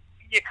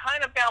 you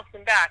kind of bounced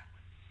him back.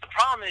 The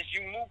problem is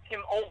you moved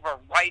him over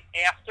right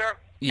after,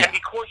 and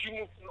because you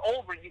moved him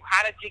over, you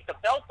had to take the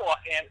belt off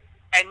him,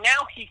 and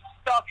now he's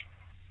stuck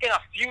in a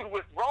feud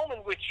with Roman,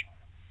 which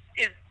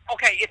is,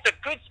 okay, it's a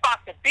good spot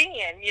to be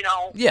in,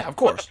 Yeah, of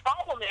course. But the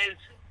problem is,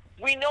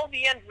 we know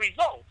the end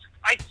result.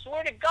 I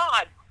swear to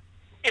God,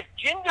 if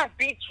Jinder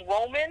beats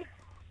Roman,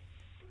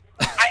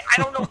 I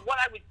don't know what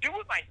I would do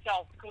with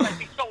myself, because I'd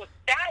be so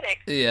ecstatic.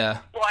 Yeah.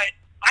 But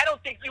I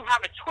don't think you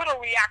have a Twitter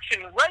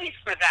reaction ready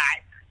for that.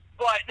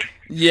 But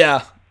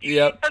yeah,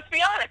 yep. Let's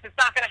be honest, it's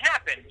not going to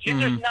happen.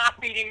 Jinder's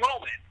not beating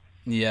Roman.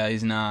 Yeah,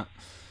 he's not.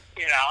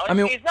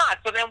 He's not.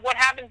 So then what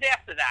happens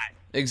after that?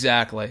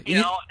 Exactly.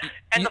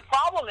 And the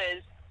problem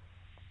is,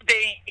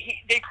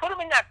 they put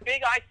him in that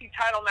big IC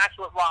title match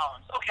with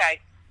Rollins. Okay,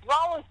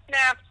 Rollins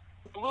snaps,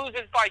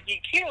 loses by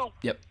DQ.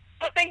 Yep.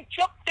 But they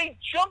jumped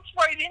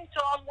right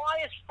into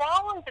Elias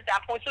Rollins at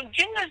that point. So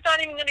Jinder's not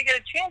even going to get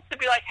a chance to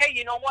be like, hey,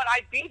 you know what? I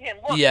beat him.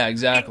 Look, yeah,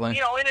 exactly.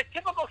 In a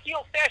typical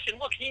heel fashion,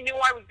 look, he knew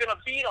I was going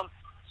to beat him,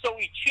 so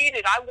he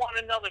cheated. I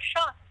want another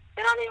shot.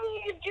 They don't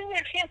even give Jinder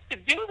a chance to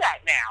do that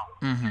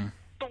now. Mm-hmm.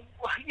 So,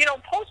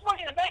 post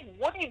Money in the Bank,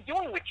 what are you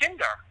doing with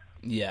Jinder?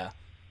 Yeah.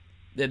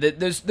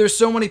 There's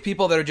so many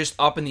people that are just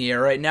up in the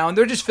air right now, and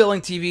they're just filling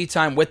TV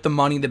time with the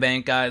Money in the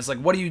Bank guys. Like,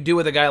 what do you do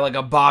with a guy like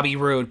a Bobby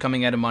Roode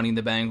coming out of Money in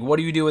the Bank? What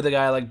do you do with a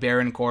guy like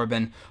Baron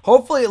Corbin?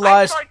 Hopefully it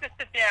lies... I tried to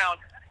sit down.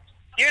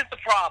 Here's the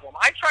problem.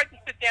 I tried to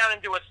sit down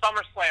and do a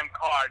SummerSlam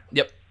card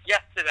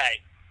yesterday.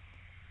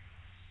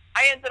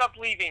 I ended up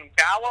leaving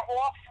Balor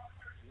off,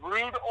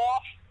 Roode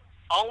off,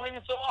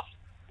 Owens off,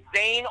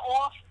 Zayn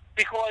off,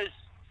 because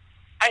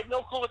I had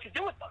no clue what to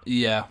do with them.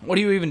 Yeah. What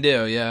do you even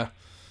do? Yeah.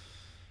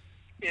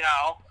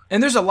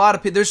 And there's a lot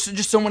of people, there's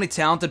just so many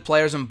talented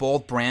players in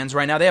both brands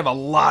right now. They have a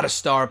lot of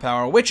star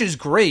power, which is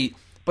great,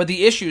 but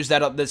the issue is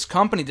that this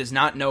company does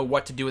not know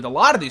what to do with a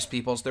lot of these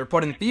people, so they're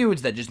put in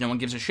feuds that just no one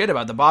gives a shit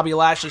about. The Bobby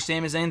Lashley,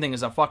 Sami Zayn thing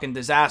is a fucking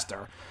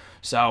disaster.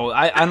 So the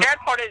bad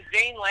part is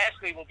Zayn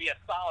Lashley will be a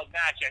solid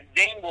match, and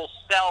Zayn will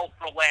sell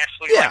for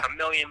Lashley like $1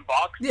 million.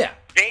 Yeah.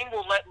 Zayn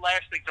will let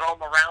Lashley throw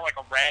him around like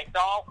a rag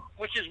doll,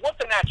 which is what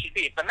the match should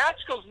be. If the match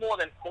goes more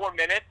than 4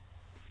 minutes,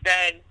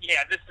 then,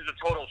 this is a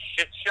total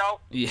shit show.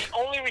 Yeah. The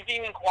only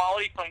redeeming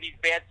quality from these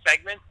bad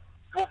segments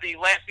will be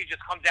Lashley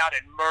just comes out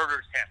and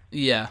murders him.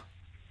 Yeah.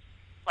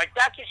 Like,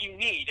 that's what you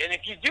need. And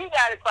if you do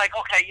that, it's like,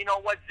 okay, you know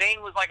what?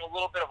 Zayn was like a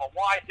little bit of a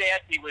wise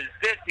ass. He was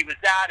this, he was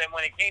that. And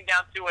when it came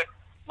down to it,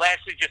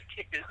 Lashley just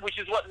kicked his, which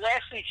is what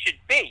Lashley should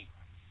be.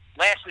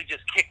 Lashley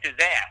just kicked his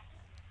ass.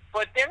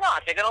 But they're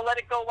not. They're going to let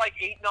it go like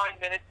 8-9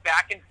 minutes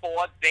back and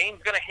forth.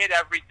 Zayn's going to hit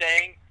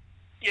everything.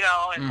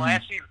 And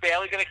Lashley's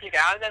barely going to kick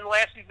out, and then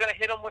Lashley's going to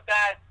hit him with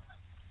that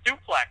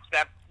suplex,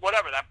 that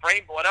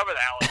brain, whatever the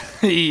hell it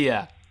is.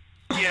 Yeah.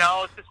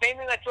 It's the same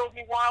thing that drove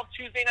me wild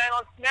Tuesday night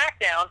on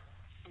SmackDown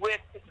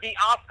with the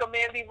Asuka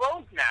Mandy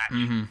Rose match.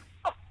 Mm-hmm.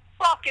 What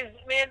the fuck is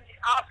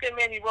Asuka and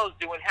Mandy Rose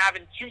doing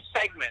having 2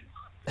 segments?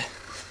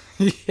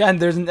 Yeah, and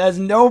there's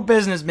no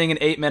business being an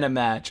 8-minute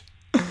match.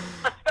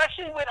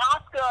 Especially with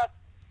Asuka,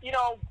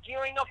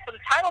 gearing up for the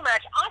title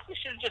match. Asuka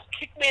should have just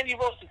kicked Mandy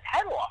Rose's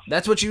head off.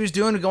 That's what she was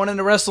doing going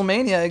into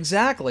WrestleMania.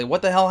 Exactly.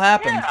 What the hell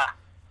happened? Yeah.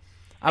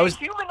 I was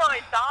They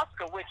humanized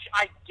Asuka, which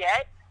I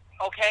get.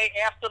 Okay,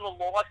 after the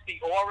loss, the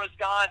aura's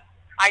gone.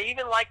 I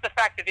even like the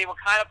fact that they were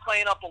kind of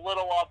playing up a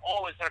little of,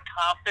 is her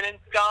confidence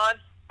gone?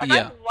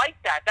 Yeah. I like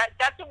that.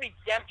 That's a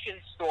redemption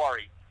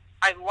story.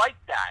 I like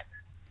that.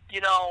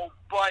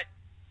 But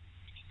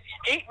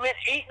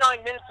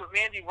 9 minutes with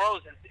Mandy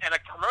Rose and a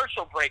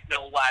commercial break,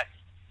 no less.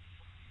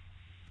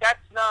 That's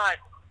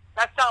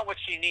not what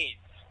she needs.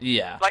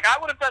 Yeah. Like, I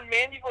would have done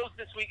Mandy Rose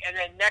this week, and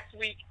then next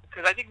week,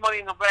 because I think Money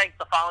in the Bank's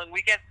the following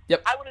weekend,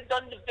 Yep. I would have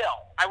done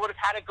DeVille. I would have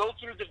had to go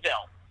through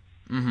DeVille,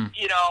 Mm-hmm.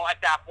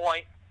 at that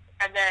point.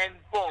 And then,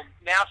 boom,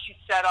 now she's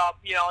set up,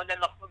 and then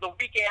the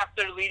week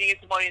after, leading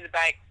into Money in the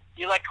Bank,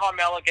 you let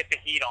Carmella get the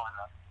heat on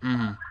her.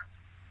 Mm-hmm.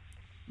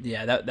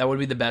 Yeah, that would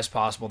be the best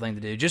possible thing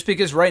to do. Just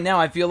because right now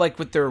I feel like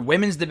with their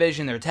women's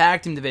division, their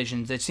tag team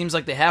divisions, it seems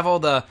like they have all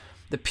the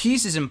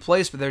pieces in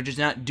place, but they're just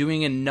not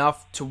doing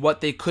enough to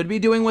what they could be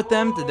doing with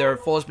them to their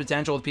fullest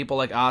potential with people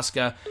like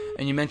Asuka,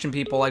 and you mentioned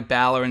people like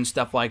Balor and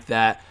stuff like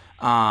that.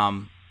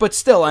 But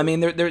still, I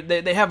mean,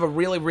 they have a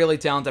really, really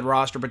talented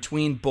roster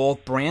between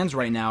both brands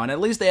right now, and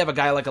at least they have a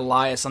guy like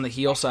Elias on the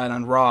heel side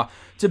on Raw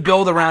to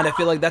build around. I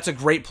feel like that's a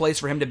great place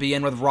for him to be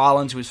in with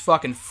Rollins, who is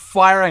fucking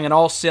firing at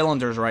all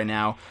cylinders right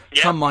now.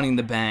 Yep. Come Money in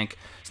the Bank.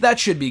 So that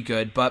should be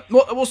good. But,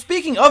 well,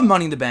 speaking of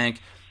Money in the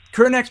Bank,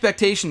 current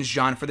expectations,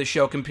 John, for the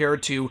show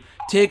compared to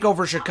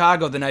TakeOver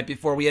Chicago the night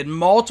before. We had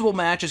multiple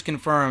matches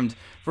confirmed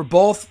for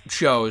both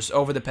shows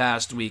over the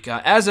past week.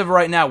 As of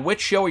right now, which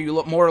show are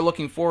you more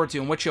looking forward to,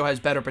 and which show has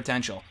better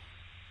potential?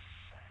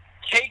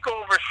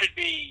 TakeOver should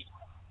be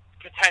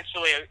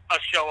potentially a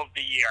show of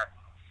the year.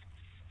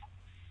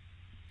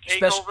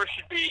 TakeOver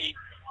should be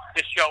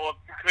the show of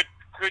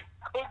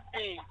could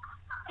be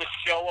the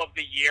show of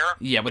the year.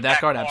 Yeah, with that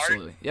card,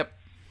 absolutely. Yep.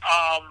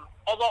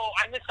 Although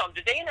I missed some.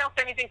 Did they announce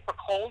anything for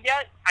Cole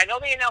yet? I know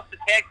they announced the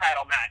tag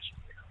title match.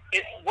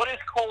 What is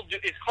Cole do?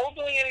 Is Cole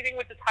doing anything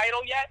with the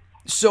title yet?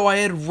 So I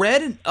had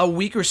read a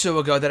week or so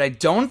ago that I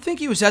don't think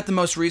he was at the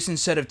most recent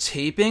set of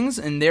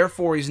tapings, and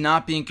therefore he's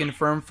not being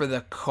confirmed for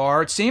the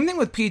card. Same thing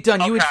with Pete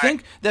Dunne. You would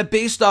think that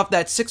based off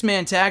that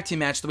 6-man tag team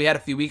match that we had a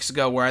few weeks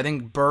ago, where I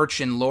think Burch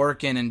and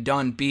Lorcan and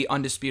Dunne beat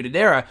Undisputed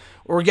Era,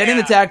 we're getting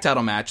the tag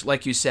title match,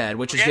 like you said,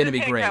 which is going to be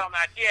great. Title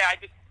match.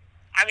 Yeah,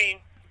 I mean,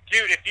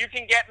 dude, if you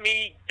can get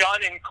me,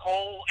 Dunne, and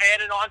Cole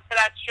added on to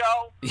that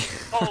show,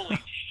 holy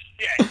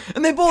shit.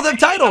 And they both have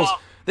titles.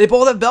 They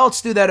both have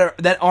belts, too,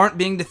 that aren't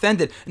being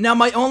defended. Now,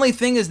 my only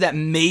thing is that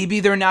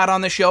maybe they're not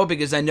on the show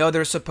because I know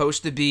they're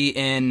supposed to be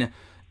in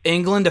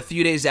England a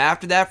few days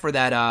after that for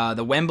that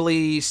the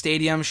Wembley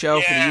Stadium show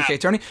for the UK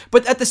tourney.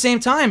 But at the same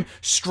time,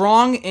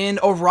 Strong and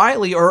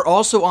O'Reilly are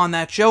also on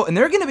that show, and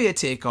they're going to be a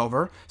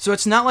takeover. So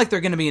it's not like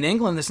they're going to be in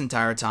England this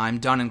entire time,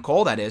 Dunne and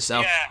Cole, that is.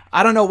 So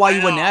I don't know why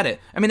you wouldn't add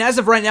it. I mean, as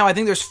of right now, I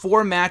think there's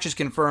 4 matches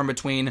confirmed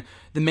between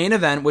the main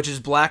event, which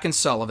is Black and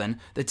Sullivan,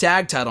 the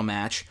tag title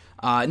match,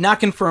 not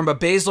confirmed, but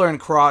Baszler and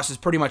Cross is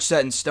pretty much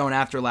set in stone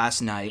after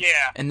last night.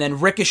 Yeah. And then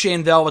Ricochet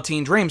and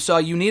Velveteen Dream. So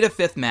you need a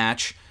 5th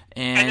match.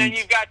 And then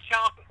you've got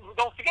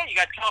don't forget, you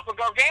got Ciampa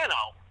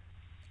Gargano.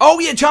 Oh,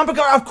 yeah, Ciampa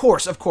Gargano.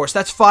 Of course.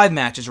 That's 5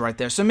 matches right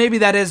there. So maybe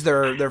that is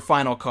their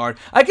final card.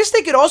 I guess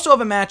they could also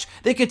have a match.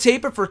 They could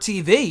tape it for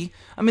TV.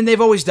 I mean,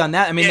 they've always done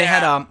that. I mean, they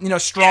had,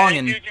 Strong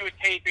and... Yeah, they do a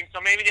taping, so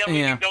maybe they'll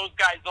get those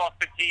guys off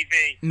the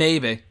TV.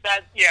 Maybe.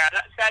 That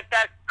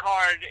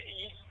card...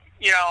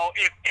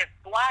 if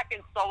Black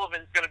and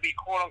Sullivan's going to be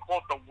quote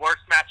unquote the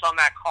worst match on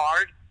that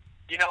card,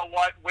 you know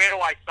what? Where do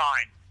I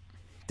sign?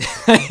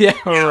 Yeah,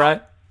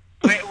 right.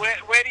 Where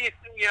do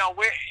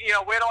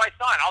I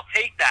sign? I'll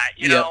take that.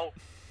 Give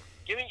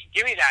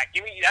me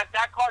that.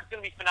 That card's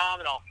going to be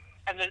phenomenal.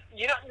 And then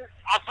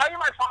I'll tell you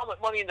my problem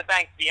with Money in the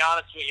Bank. To be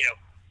honest with you,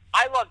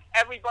 I loved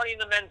everybody in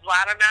the men's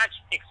ladder match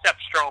except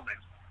Strowman.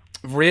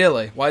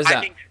 Really? Why is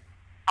that?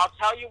 I'll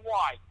tell you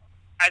why.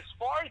 As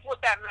far as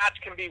what that match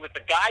can be with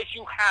the guys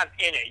you have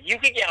in it, you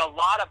can get a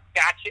lot of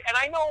gotcha. And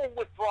I know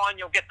with Braun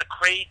you'll get the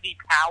crazy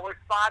power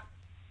spots,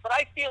 but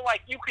I feel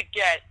like you could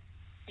get,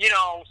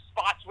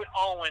 spots with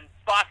Owen,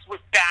 spots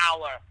with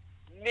Balor,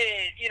 Miz,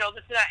 this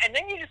and that. And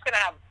then you're just going to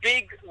have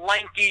big,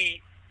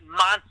 lanky,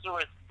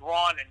 monstrous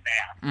Braun in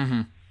there.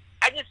 Mm-hmm.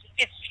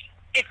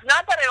 It's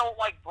not that I don't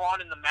like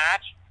Braun in the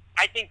match.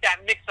 I think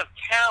that mix of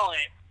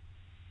talent,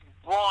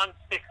 Braun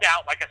sticks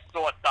out like a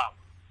sore thumb.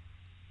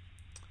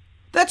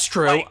 That's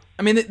true.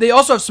 I mean, they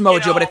also have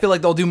Samoa Joe, but I feel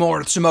like they'll do more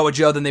with Samoa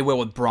Joe than they will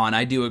with Braun.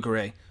 I do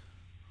agree.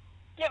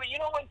 Yeah, but you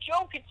know what?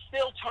 Joe could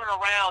still turn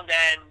around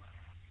and,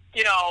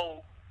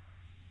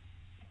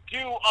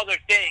 do other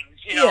things.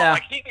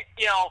 Like he could,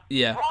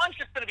 Braun's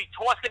just going to be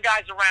tossing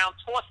guys around,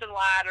 tossing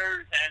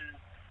ladders, and,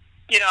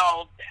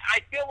 I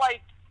feel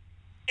like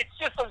it's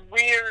just a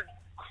weird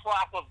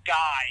crop of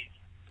guys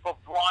for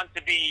Braun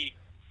to be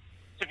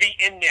to be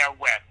in there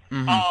with.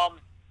 Mm-hmm.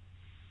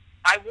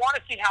 I want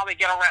to see how they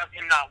get around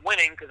him not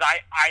winning, because I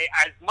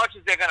as much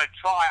as they're going to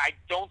try, I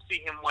don't see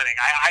him winning.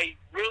 I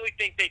really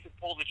think they could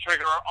pull the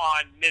trigger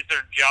on Miz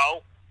or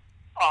Joe.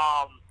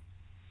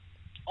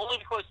 Only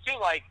because, too,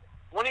 like,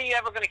 when are you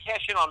ever going to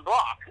cash in on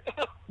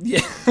Brock?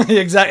 Yeah,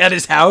 exactly. At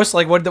his house?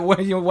 Like, when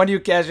do you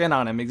cash in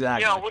on him?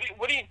 Exactly. You know,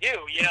 what do you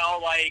do? You know,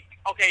 like,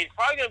 okay, he's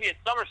probably going to be at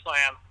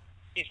SummerSlam.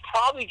 He's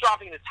probably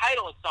dropping the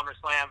title at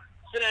SummerSlam.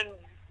 So then,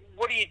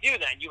 what do you do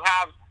then? You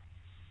have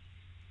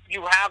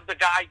the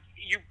guy,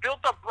 you built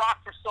up Brock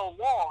for so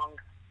long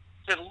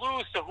to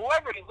lose to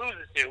whoever he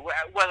loses to,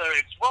 whether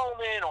it's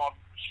Roman or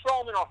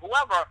Strowman or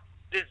whoever,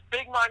 this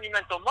big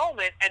monumental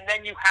moment, and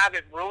then you have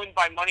it ruined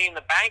by Money in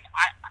the Bank.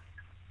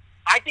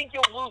 I think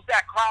you'll lose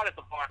that crowd at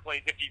the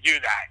Barclays if you do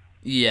that.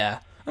 Yeah.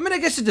 I mean, I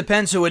guess it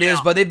depends who it is,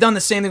 but they've done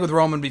the same thing with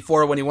Roman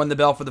before when he won the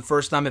belt for the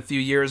first time a few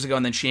years ago,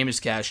 and then Sheamus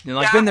cashed in.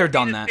 Like, been there,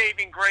 done that.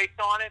 Saving grace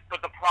on it,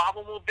 but the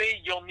problem will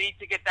be you'll need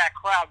to get that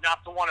crowd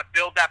not to want to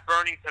build that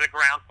burning to the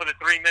ground for the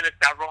 3 minutes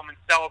that Roman's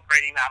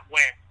celebrating that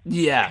win.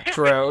 Yeah,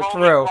 true.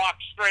 Roman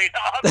walks straight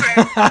up,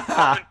 and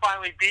Roman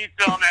finally beats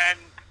him, and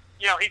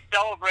you know he's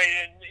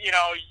celebrating. You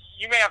know,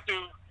 you're gonna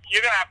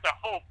have to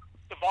hope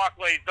the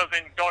Barclays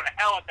doesn't go to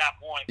hell at that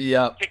point.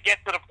 Yep. To get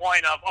to the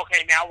point of,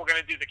 okay, now we're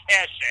gonna do the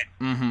cash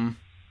in. Mm-hmm.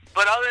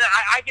 But other than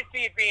I could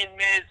see it being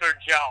Miz or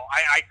Joe.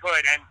 I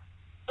could. And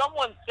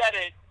someone said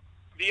it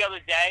the other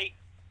day.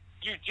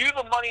 You do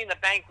the Money in the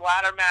Bank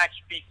ladder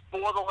match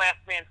before the Last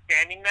Man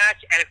Standing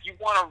match, and if you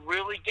want to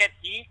really get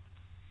heat,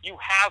 you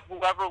have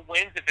whoever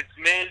wins, if it's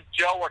Miz,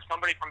 Joe, or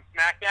somebody from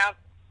SmackDown,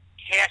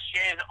 cash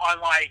in on,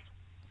 like,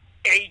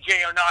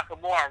 AJ or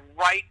Nakamura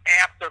right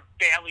after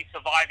Bayley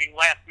surviving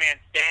Last Man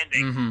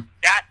Standing. Mm-hmm.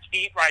 That's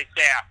heat right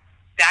there.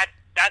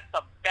 That's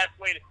the best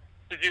way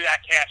to do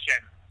that cash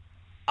in.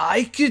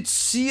 I could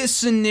see a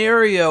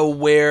scenario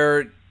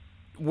where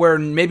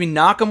maybe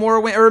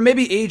Nakamura win, or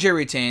maybe AJ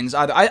retains.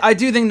 I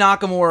do think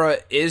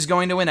Nakamura is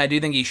going to win. I do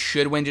think he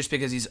should win just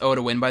because he's owed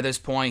a win by this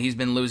point. He's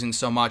been losing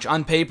so much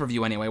on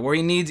pay-per-view anyway, where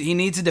he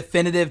needs a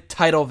definitive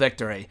title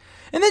victory.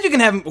 And then you can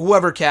have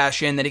whoever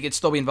cash in, that he could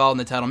still be involved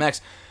in the title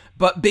next.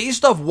 But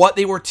based off what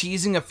they were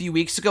teasing a few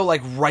weeks ago,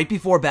 like right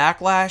before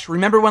Backlash,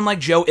 remember when like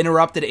Joe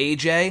interrupted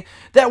AJ?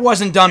 That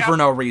wasn't done for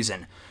no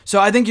reason. So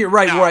I think you're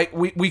right. No. Right,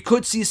 we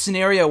could see a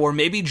scenario where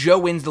maybe Joe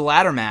wins the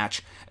ladder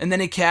match, and then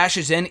he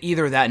cashes in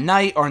either that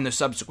night or in the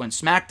subsequent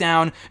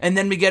SmackDown, and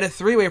then we get a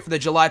three-way for the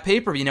July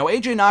pay-per-view. You know,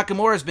 AJ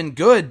Nakamura has been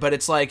good, but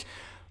it's like,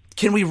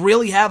 can we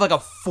really have like a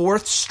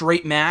fourth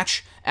straight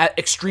match at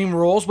Extreme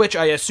Rules, which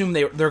I assume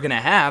they're going to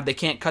have? They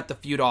can't cut the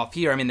feud off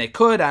here. I mean, they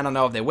could. I don't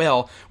know if they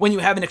will. When you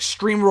have an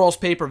Extreme Rules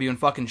pay-per-view in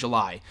fucking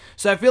July.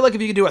 So I feel like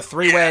if you could do a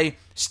three-way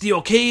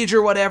steel cage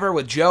or whatever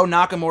with Joe,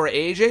 Nakamura,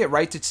 AJ, it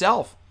writes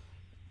itself.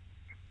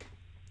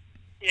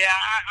 Yeah,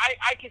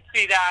 I can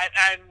see that,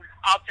 and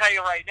I'll tell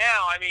you right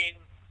now, I mean,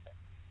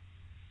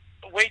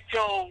 wait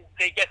till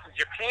they get to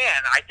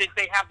Japan. I think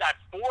they have that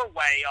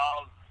four-way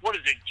of, what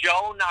is it,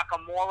 Joe,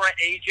 Nakamura,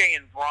 AJ,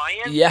 and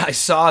Bryan? Yeah, I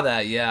saw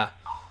that, yeah.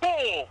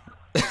 Oh.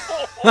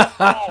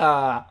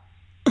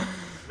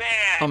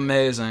 Man.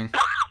 Amazing.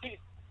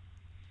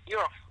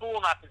 You're a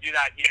fool not to do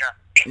that here.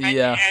 And,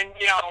 yeah. And,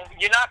 you know,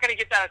 you're not going to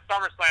get that at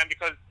SummerSlam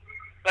because,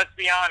 let's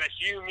be honest,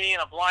 you, me,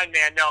 and a blind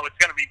man know it's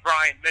going to be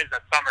Bryan Miz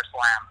at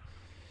SummerSlam.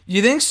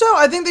 You think so?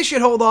 I think they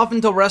should hold off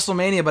until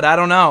WrestleMania, but I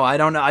don't know.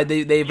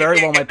 They very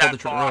well might pull the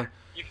trigger.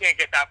 You can't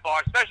get that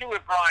far, especially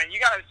with Bryan. You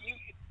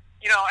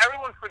know,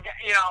 everyone forget.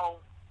 You know,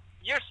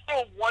 you're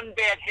still one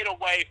bad hit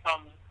away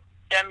from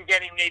them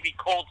getting maybe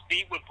cold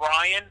feet with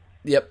Bryan.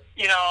 Yep.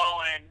 You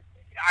know, and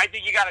I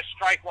think you got to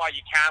strike while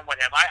you can with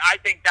him. I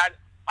think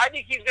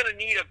he's going to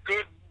need a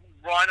good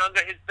run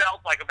under his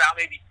belt, like about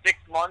maybe 6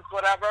 months,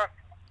 whatever,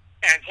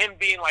 and him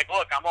being like,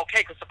 "Look, I'm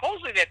okay," because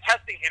supposedly they're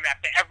testing him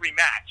after every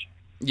match.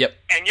 Yep.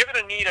 And you're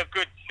going to need a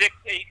good 6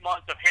 to 8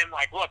 months of him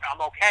like, look, I'm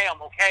okay,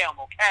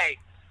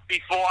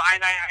 before,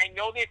 and I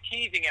know they're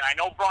teasing it. I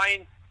know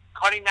Bryan's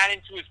cutting that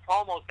into his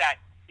promos that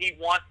he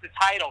wants the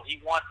title. He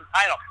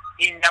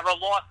never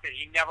lost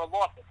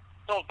it.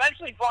 So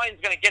eventually Bryan's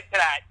going to get to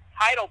that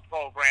title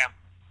program,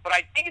 but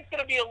I think it's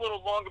going to be a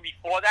little longer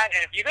before that,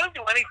 and if you're going to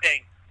do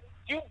anything,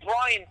 do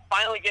Bryan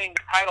finally getting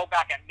the title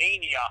back at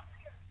Mania,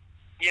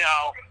 you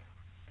know,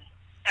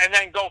 and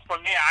then go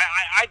from there.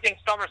 I think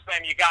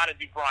SummerSlam, you got to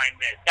do Bryan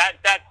Miz.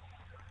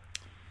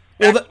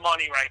 That's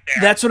money right there.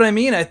 That's what I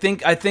mean. I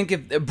think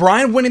if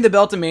Bryan winning the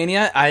belt at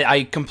Mania,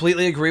 I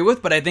completely agree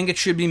with, but I think it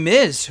should be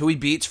Miz who he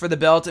beats for the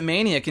belt at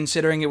Mania,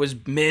 considering it was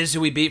Miz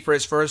who he beat for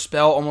his first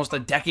belt almost a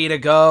decade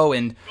ago,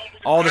 and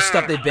all the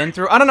stuff they've been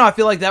through. I don't know. I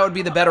feel like that would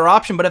be the better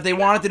option, but if they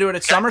wanted to do it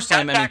at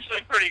SummerSlam, that's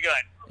actually pretty good.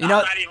 You know,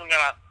 I'm not even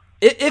gonna.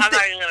 I'm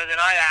not even going to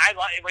deny that.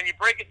 When you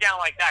break it down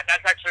like that,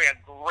 that's actually a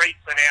great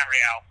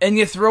scenario. And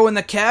you throw in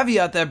the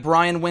caveat that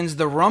Bryan wins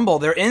the Rumble.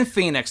 They're in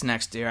Phoenix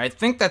next year. I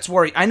think that's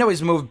where I know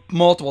he's moved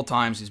multiple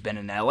times. He's been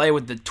in LA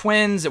with the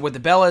Twins, with the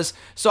Bellas.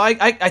 So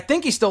I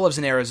think he still lives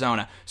in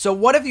Arizona. So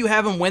what if you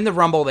have him win the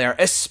Rumble there,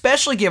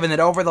 especially given that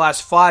over the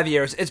last 5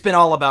 years, it's been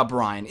all about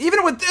Bryan.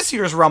 Even with this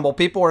year's Rumble,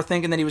 people were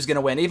thinking that he was going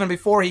to win, even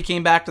before he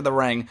came back to the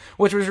ring,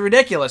 which was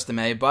ridiculous to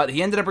me, but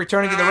he ended up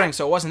returning to the ring,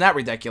 so it wasn't that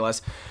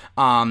ridiculous.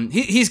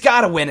 He's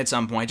got to win at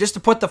some point, just to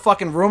put the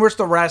fucking rumors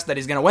to rest that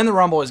he's going to win the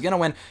Rumble, he's going to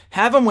win.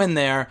 Have him win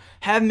there,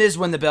 have Miz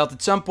win the belt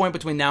at some point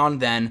between now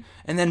and then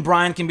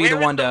Bryan can be the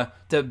one to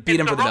beat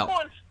him for the belt.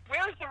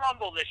 Where is the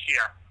Rumble this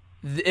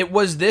year? It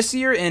was this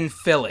year in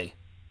Philly.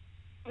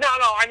 No,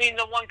 I mean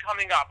the one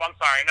coming up. I'm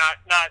sorry,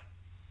 not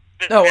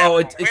this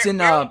it's in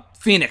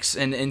Phoenix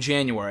in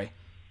January.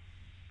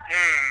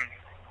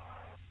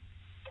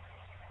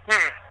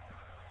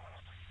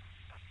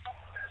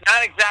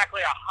 Not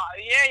exactly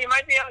you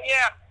might be.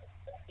 Yeah,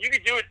 you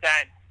could do it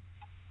then.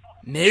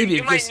 Maybe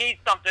you might need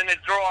something to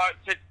draw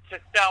to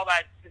sell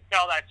that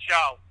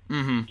show.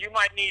 Mm-hmm. You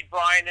might need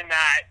Bryan in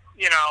that.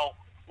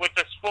 With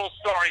the full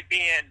story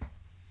being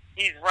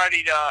he's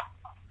ready to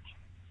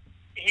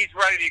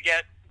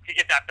get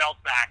that belt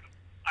back.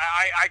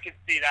 I could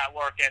see that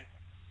working.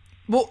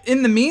 Well,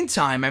 in the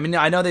meantime, I mean,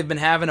 I know they've been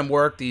having him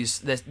work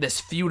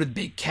this feud with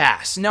Big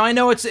Cass. Now, I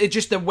know it's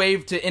just a way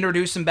to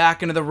introduce him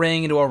back into the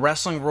ring, into a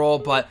wrestling role,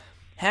 but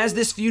has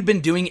this feud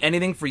been doing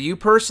anything for you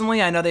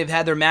personally? I know they've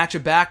had their match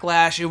at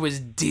Backlash. It was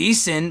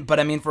decent, but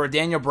I mean, for a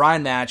Daniel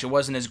Bryan match, it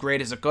wasn't as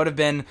great as it could have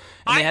been.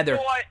 And they had their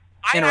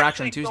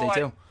interaction on Tuesday,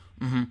 too.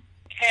 Mm-hmm.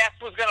 Cass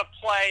was going to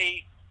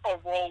play a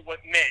role with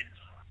Miz.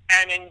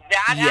 And in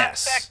that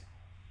aspect,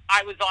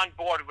 I was on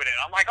board with it.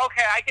 I'm like,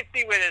 okay, I can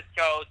see where this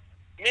goes.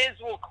 Miz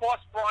will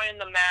cost Bryan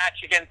the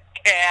match against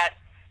Cass.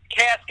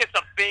 Cass gets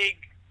a big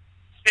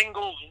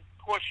singles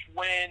push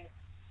win,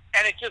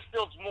 and it just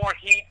builds more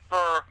heat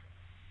for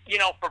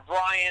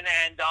Bryan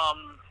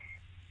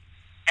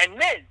and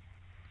Miz.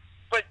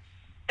 But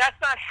that's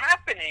not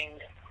happening.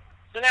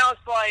 So now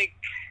it's like,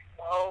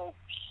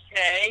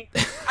 okay.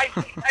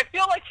 I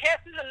feel like Cass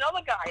is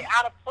another guy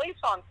out of place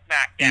on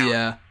SmackDown.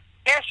 Yeah.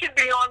 Cass should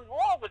be on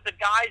Raw with the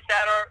guys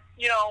that are,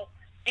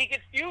 he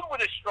could feud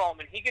with a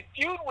Strowman. He could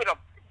feud with a,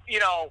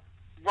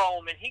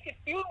 Roman. He could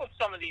feud with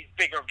some of these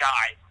bigger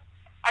guys.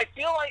 I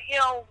feel like,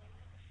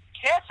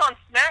 Cass on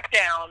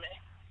SmackDown,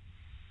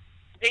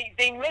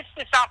 they missed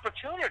this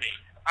opportunity,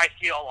 I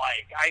feel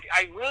like.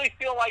 I really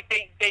feel like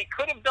they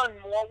could have done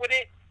more with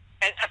it,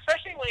 and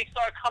especially when he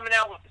started coming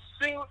out with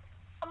the suit.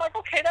 I'm like,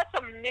 okay, that's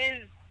a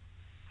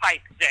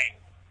Miz-type thing.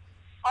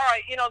 All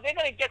right, they're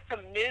going to get to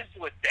Miz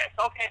with this.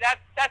 Okay,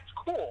 that's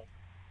cool.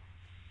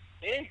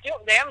 They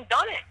haven't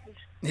done it.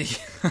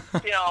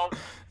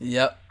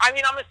 Yep. I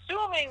mean, I'm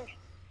assuming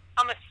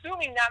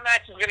that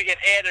match is going to get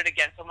added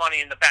against the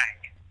Money in the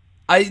Bank.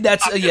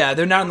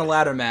 They're not in the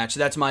ladder match.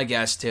 That's my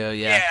guess too.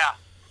 Yeah.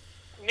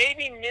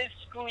 Maybe Miz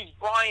screws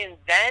Bryan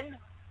then,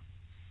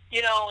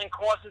 and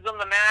costs him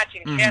the match,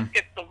 and Cass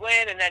gets the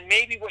win, and then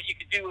maybe what you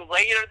could do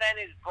later then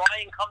is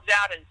Bryan comes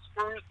out and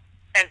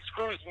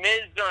screws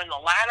Miz during the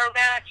ladder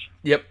match.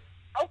 Yep.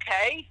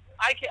 Okay,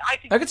 I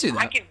could see that.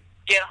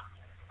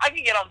 I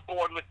can get on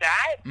board with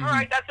that. Mm-hmm. All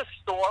right, that's a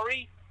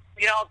story.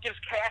 It gives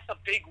Cass a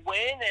big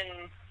win,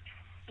 and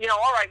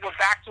all right, we're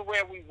back to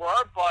where we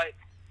were. But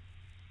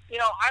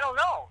I don't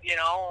know.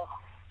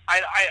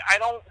 I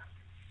don't.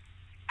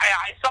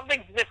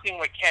 Something's missing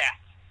with Cass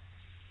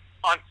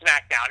on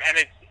SmackDown, and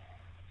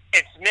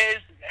it's Miz.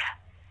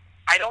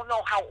 I don't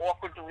know how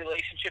awkward the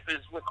relationship is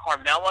with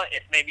Carmella.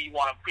 If maybe you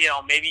want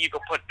to, maybe you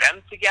could put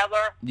them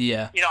together.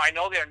 Yeah. I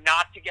know they're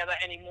not together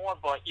anymore,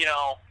 but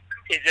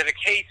is it a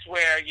case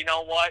where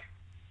what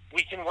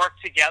we can work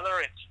together?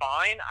 It's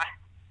fine.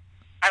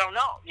 I don't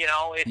know.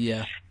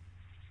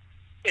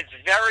 It's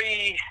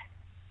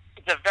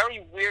a very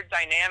weird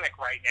dynamic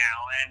right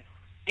now, and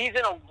he's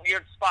in a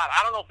weird spot.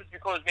 I don't know if it's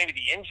because maybe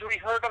the injury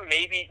hurt him.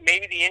 Maybe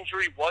the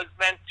injury was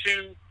meant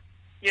to.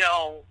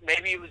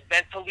 Maybe it was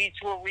meant to lead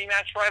to a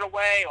rematch right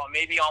away, or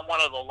maybe on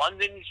one of the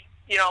London,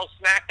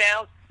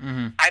 SmackDowns.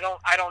 Mm-hmm. I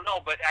don't know,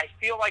 but I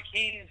feel like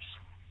he's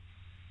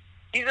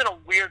in a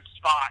weird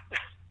spot.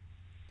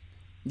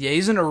 Yeah,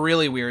 he's in a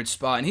really weird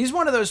spot, and he's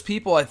one of those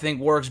people I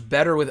think works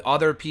better with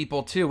other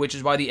people too, which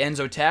is why the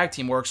Enzo tag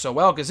team works so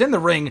well, because in the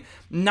ring,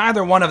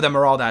 neither one of them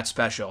are all that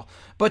special.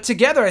 But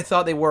together, I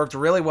thought they worked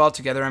really well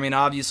together. I mean,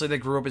 obviously, they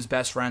grew up as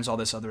best friends, all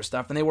this other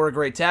stuff, and they were a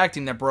great tag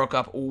team that broke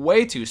up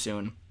way too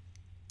soon.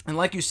 And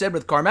like you said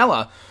with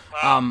Carmella,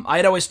 I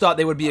had always thought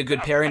they would be a good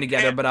pairing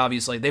together, but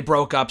obviously they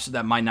broke up, so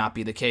that might not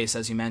be the case,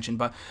 as you mentioned.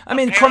 But, I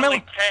mean,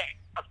 Carmella...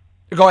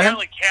 Go ahead.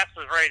 Apparently, Cass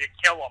was ready to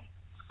kill him.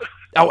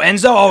 Oh,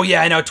 Enzo? Oh,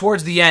 yeah, I know.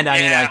 Towards the end,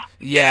 I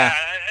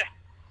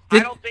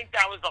don't think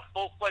that was a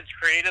full-fledged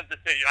creative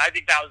decision. I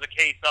think that was a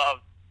case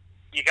of,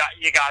 you got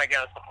to get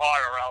us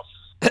apart or else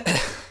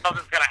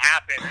something's going to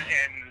happen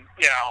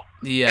in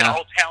a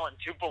hotel in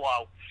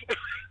Tupelo.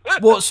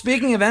 Well,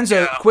 speaking of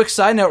Enzo, quick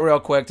side note real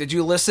quick. Did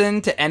you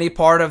listen to any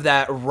part of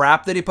that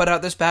rap that he put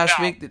out this past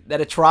week?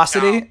 That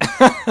atrocity?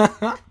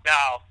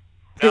 No.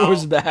 It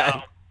was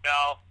bad.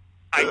 No.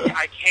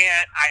 I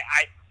can't.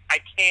 I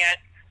can't.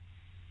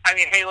 I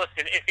mean, hey,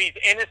 listen, if he's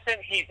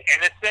innocent, he's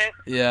innocent.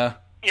 Yeah.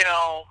 You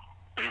know,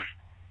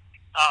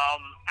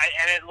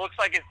 and it looks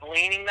like it's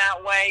leaning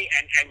that way,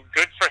 and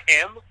good for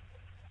him.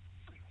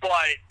 But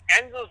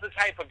Enzo's the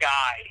type of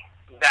guy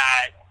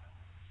that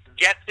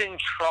gets in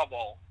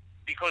trouble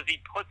because he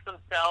puts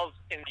himself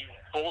in these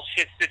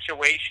bullshit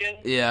situations.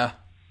 Yeah.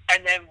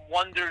 And then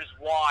wonders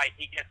why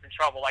he gets in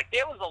trouble. Like,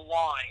 there was a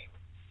line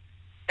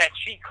that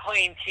she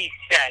claimed he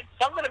said.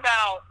 Something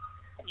about,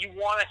 you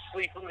want to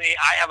sleep with me,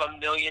 I have 1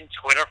 million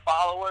Twitter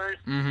followers.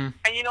 Mm-hmm.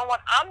 And you know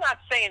what? I'm not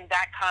saying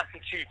that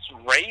constitutes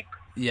rape.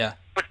 Yeah.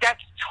 But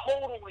that's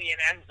totally an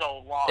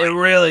Enzo line. It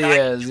really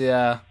is,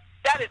 yeah.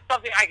 That is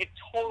something I could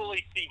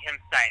totally see him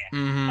saying.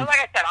 Mm-hmm. And like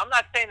I said, I'm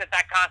not saying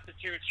that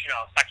constitutes,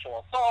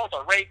 sexual assault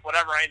or rape,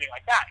 whatever, or anything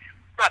like that.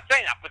 I'm not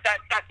saying that, but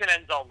that's an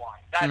Enzo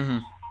line.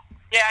 That's,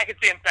 yeah, I could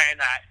see him saying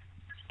that.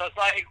 So it's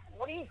like,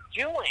 what are you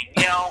doing,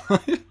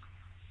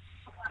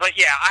 But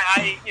yeah,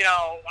 I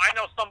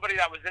know somebody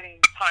that was in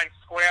Times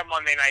Square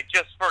Monday night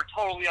just for a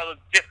totally other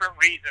different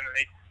reason,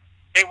 and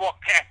they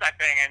walked past that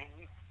thing, and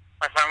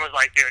my friend was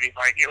like, dude, he's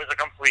like, it was a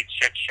complete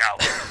shit show.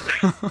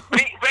 but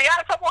he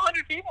had a couple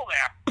hundred people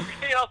there,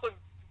 so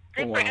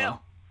good for him.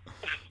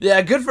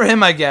 Yeah, good for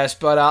him, I guess,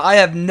 but I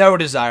have no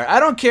desire. I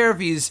don't care if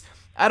he's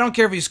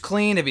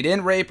clean, if he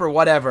didn't rape or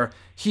whatever.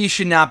 He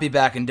should not be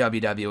back in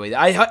WWE.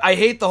 I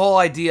hate the whole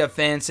idea of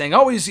fans saying,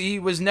 oh, he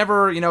was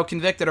never,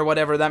 convicted or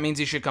whatever. That means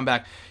he should come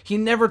back. He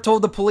never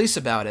told the police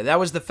about it. That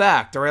was the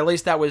fact, or at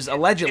least that was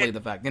allegedly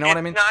the fact. You know what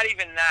I mean? It's not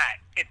even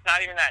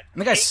that.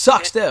 And the guy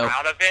sucks, too.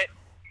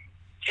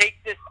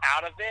 Take this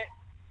out of it.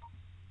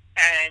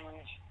 And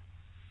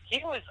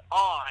he was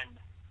on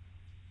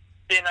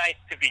Thin Ice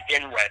to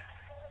begin with.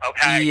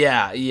 Okay?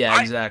 Yeah,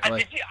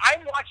 exactly. I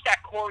watched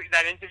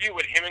that interview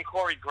with him and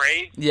Corey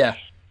Graves. Yeah.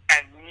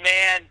 And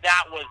man,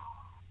 that was...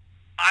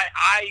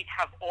 I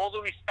have all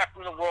the respect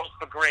in the world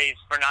for Graves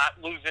for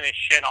not losing his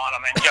shit on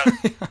him and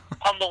just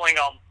humbling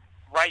him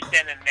right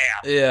then and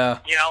there. Yeah.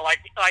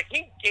 Like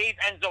he gave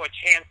Enzo a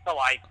chance to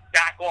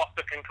back off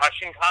the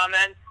concussion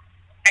comment,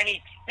 and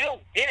he still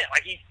didn't.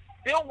 Like he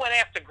still went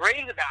after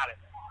Graves about it.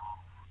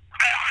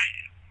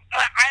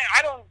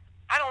 I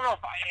don't know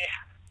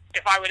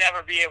if I would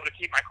ever be able to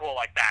keep my cool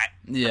like that.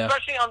 Yeah.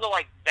 Especially under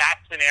that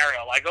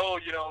scenario. Like, oh,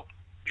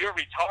 you're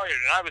retired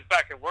and I was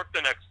back at work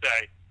the next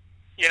day.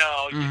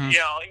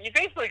 You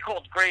basically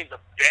called Graves a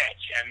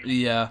bitch, and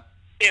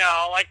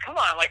come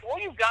on, all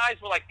you guys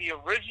were the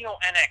original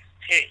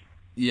NXT.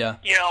 Yeah.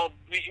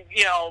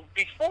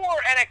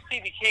 Before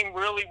NXT became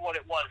really what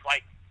it was,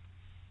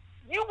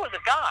 you were the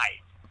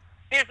guy.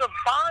 There's a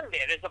bond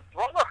there. There's a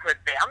brotherhood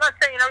there. I'm not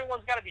saying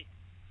everyone's got to be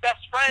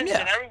best friends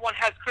and everyone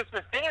has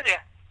Christmas dinner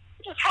there.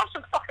 Just have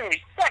some fucking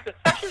respect,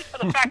 especially for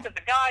the fact that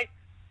the guy,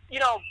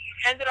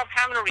 ended up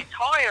having to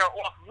retire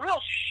off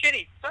real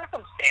shitty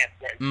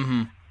circumstances.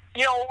 Mm-hmm.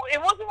 It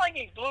wasn't like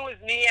he blew his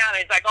knee out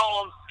and he's like,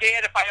 oh, I'm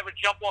scared if I ever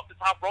jump off the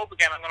top rope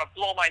again, I'm going to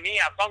blow my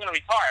knee out, so I'm going to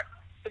retire.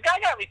 The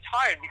guy got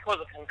retired because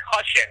of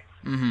concussion.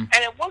 Mm-hmm.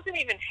 And it wasn't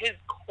even his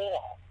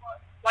call.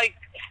 What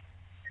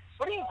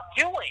are you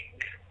doing?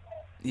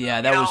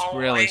 Yeah, that was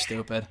really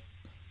stupid.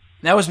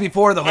 That was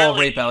before the whole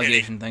rape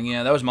allegation thing.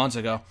 Yeah, that was months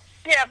ago.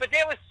 Yeah, but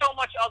there was so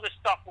much other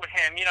stuff with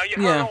him. You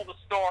heard all the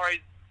stories,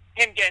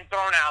 him getting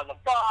thrown out of the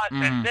bus,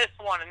 and this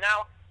one, and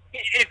now,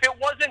 if it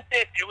wasn't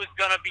this, it was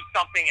going to be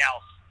something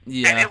else.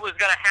 Yeah. And it was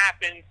going to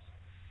happen.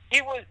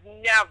 He was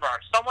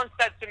never. Someone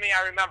said to me,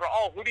 I remember,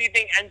 oh, who do you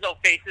think Enzo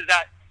faces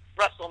at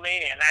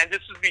WrestleMania? And this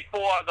was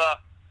before the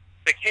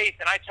case,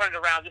 and I turned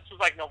around. This was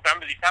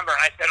November, December,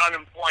 and I said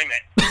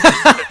unemployment.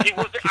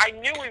 I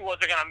knew he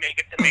wasn't going to make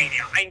it to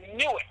Mania. I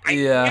knew it.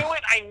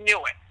 I knew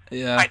it.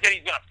 Yeah. I said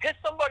he's going to piss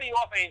somebody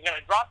off, and he's going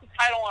to drop the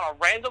title on a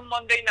random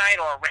Monday night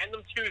or a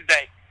random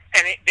Tuesday,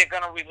 and they're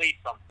going to release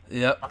him.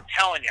 Yep. I'm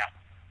telling you.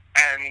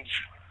 And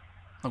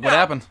look what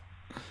happened.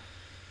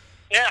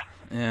 Yeah.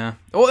 Yeah.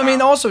 Well, I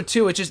mean, also,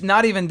 too, it's just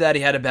not even that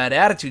he had a bad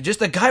attitude. Just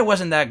the guy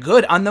wasn't that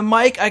good. On the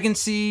mic, I can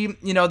see,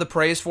 the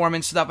praise for him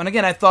and stuff. And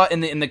again, I thought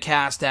in the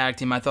cast tag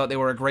team, I thought they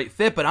were a great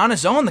fit. But on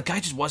his own, the guy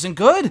just wasn't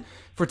good.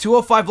 For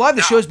 205 Live,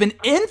 the show's been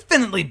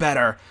infinitely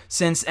better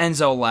since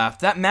Enzo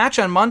left. That match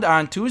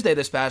on Tuesday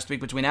this past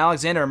week between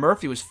Alexander and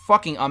Murphy was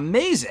fucking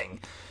amazing.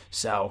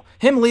 So,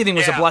 him leaving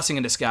was a blessing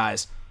in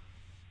disguise.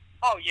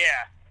 Oh,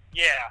 yeah.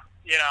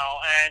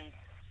 And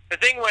the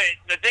thing with,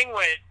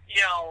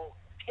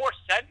 poor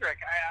Cedric,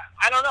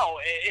 I don't know.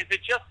 Is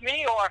it just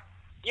me, or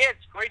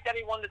it's great that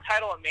he won the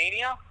title at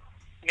Mania?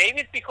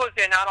 Maybe it's because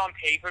they're not on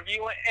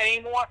pay-per-view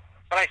anymore,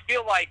 but I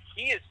feel like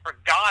he is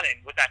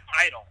forgotten with that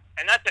title,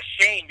 and that's a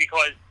shame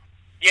because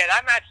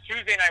that match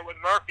Tuesday night with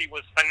Murphy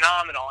was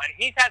phenomenal, and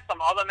he's had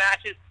some other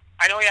matches.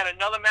 I know he had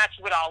another match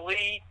with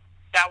Ali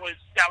that was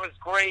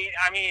great.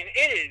 I mean,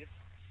 it's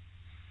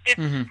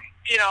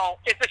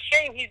a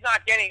shame he's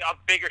not getting a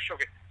bigger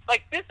showcase.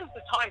 like, this is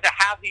the time to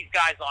have these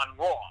guys on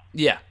Raw.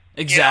 Yeah,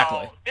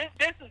 exactly. You know,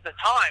 this is the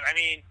time. I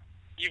mean,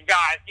 you've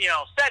got,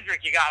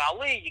 Cedric, you got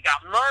Ali, you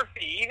got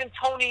Murphy, even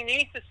Tony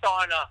Nese is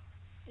starting to,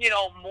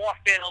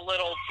 morph in a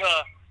little to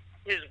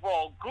his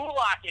role.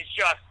 Gulak is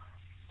just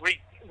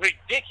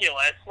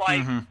ridiculous.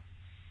 Like,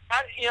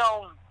 now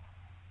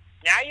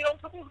you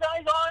don't put these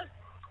guys on,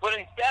 but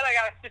instead I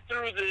got to sit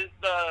through the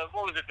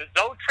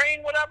Zo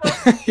Train, whatever?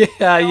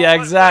 yeah,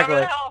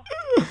 exactly.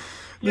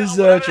 The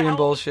Zo whatever Train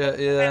bullshit,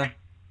 yeah.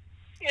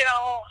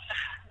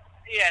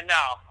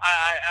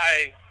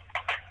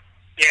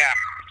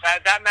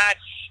 That match,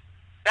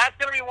 that's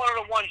going to be one of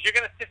the ones you're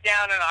going to sit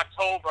down in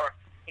October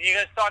and you're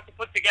going to start to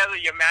put together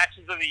your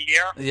matches of the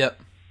year. Yep.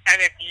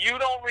 And if you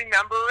don't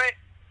remember it,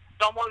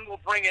 someone will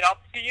bring it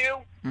up to you,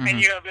 and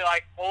you're going to be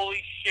like,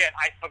 holy shit,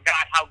 I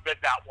forgot how good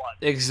that was.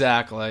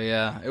 Exactly,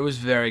 yeah. It was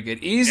very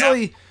good.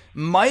 Easily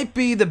might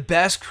be the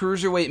best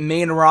Cruiserweight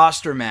main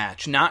roster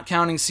match, not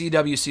counting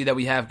CWC that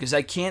we have, because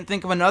I can't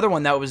think of another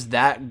one that was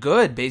that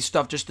good, based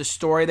off just the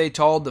story they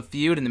told, the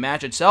feud, and the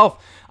match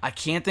itself. I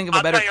can't think of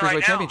a better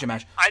Cruiserweight Championship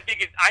match. I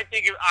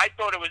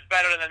thought it was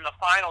better than the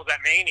finals at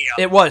Mania.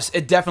 It was.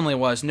 It definitely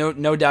was. No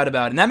doubt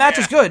about it. And that match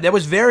was good. That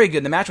was very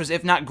good. The match was,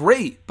 if not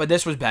great, but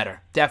this was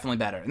better. Definitely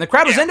better. And the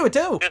crowd was into it,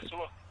 too.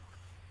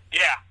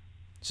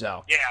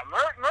 So. Yeah,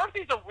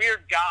 Murphy's a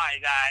weird guy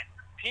that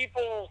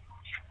people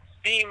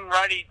seem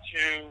ready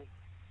to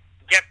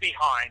get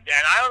behind.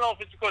 And I don't know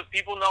if it's because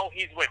people know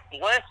he's with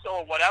Bliss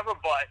or whatever,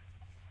 but,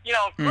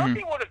 if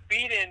Murphy would have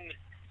beaten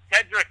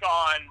Cedric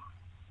on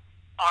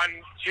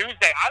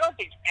Tuesday, I don't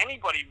think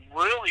anybody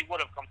really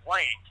would have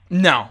complained.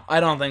 No, I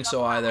don't think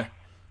so either.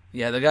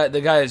 Yeah,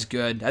 the guy is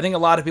good. I think a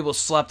lot of people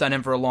slept on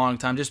him for a long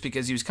time just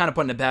because he was kind of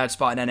put in a bad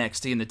spot in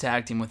NXT in the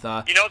tag team with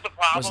what the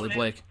problem Wesley is?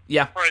 Blake.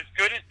 Yeah. For as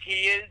good as he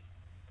is,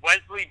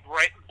 Wesley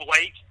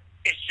Blake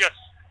is just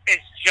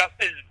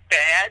as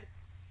bad.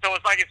 So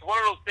it's like it's one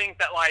of those things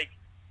that, like,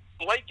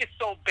 Blake is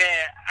so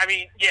bad. I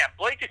mean, yeah,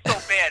 Blake is so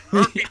bad.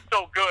 Murphy's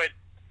so good.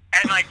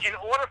 And, like, in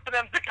order for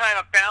them to kind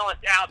of balance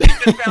out, they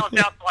just balance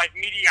out to, like,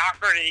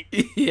 mediocrity.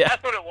 Yeah.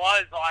 That's what it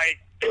was. Like,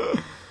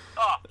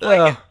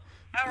 Blake is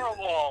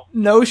terrible.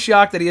 No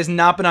shock that he has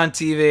not been on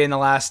TV in the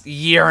last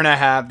year and a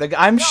half.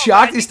 I'm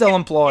shocked he's still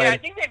employed. Yeah, I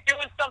think they're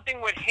doing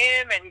something with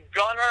him and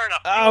Gunner and a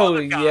few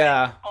other guys.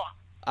 Yeah.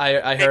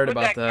 I heard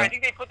about that. I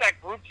think they put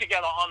that group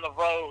together on the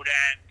road,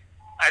 and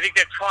I think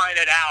they're trying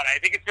it out. I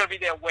think it's going to be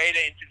their way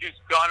to introduce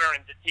Gunner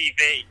into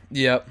TV.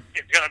 Yep.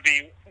 It's going to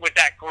be with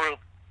that group.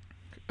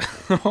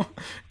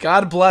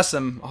 God bless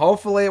him.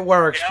 Hopefully it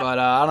works, but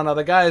I don't know.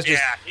 The guy is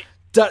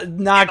just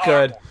not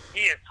good.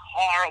 He is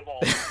horrible.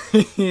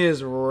 He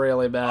is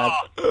really bad.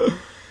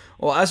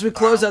 Well, as we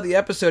close out the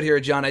episode here,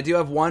 John, I do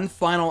have one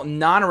final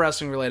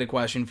non-wrestling related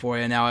question for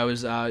you. Now, I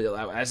was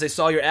as I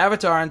saw your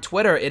avatar on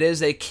Twitter, it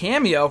is a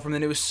cameo from the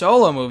new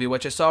Solo movie,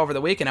 which I saw over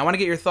the weekend. I want to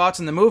get your thoughts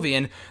on the movie,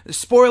 and the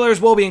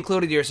spoilers will be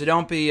included here, so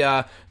don't be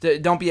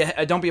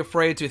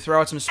afraid to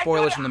throw out some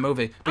spoilers from the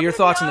movie. But your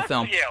thoughts on the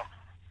film?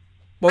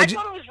 I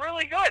thought it was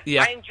really good.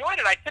 Yeah. I enjoyed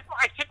it. I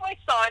took my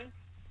son,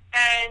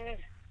 and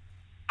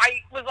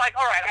I was like,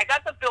 all right, I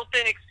got the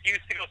built-in excuse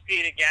to go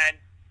see it again,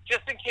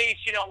 just in case,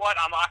 you know what,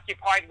 I'm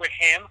occupied with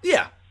him.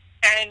 Yeah.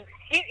 And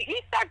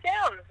he sat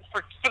down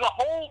for the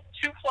whole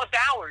 2+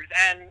 hours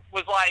and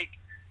was, like,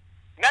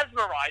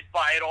 mesmerized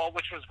by it all,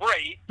 which was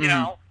great, you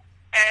know.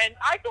 And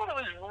I thought it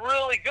was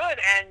really good.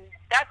 And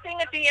that thing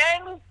at the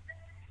end,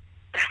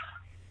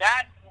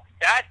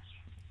 that's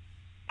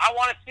I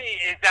want to see,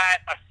 is that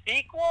a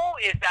sequel?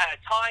 Is that a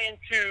tie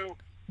into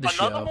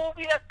another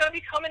movie that's going to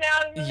be coming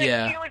out in the next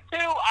year or two?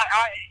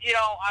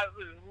 I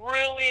was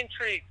really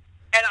intrigued.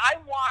 And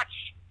I've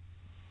watched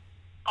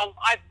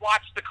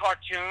the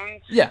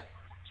cartoons. Yeah.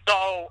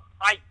 So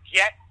I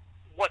get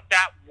what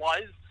that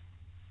was.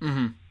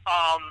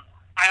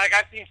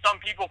 I've seen some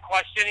people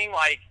questioning,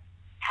 like,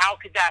 how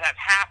could that have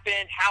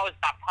happened? How is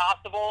that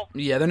possible?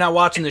 Yeah, they're not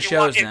watching the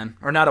shows then,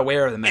 or not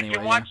aware of them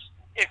anyway.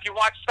 If you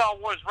watch Star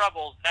Wars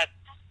Rebels, that's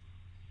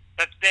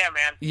there,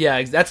 man.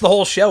 Yeah, that's the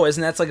whole show,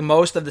 isn't it? That's like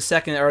most of the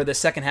second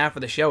half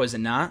of the show, is it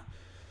not?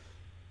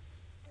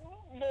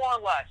 More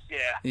or less,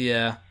 yeah.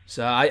 Yeah.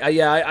 So I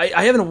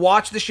haven't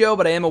watched the show,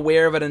 but I am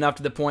aware of it enough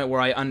to the point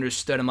where I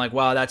understood. I'm like,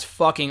 wow, that's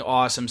fucking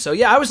awesome. So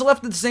yeah, I was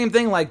left with the same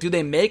thing. Like, do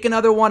they make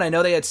another one? I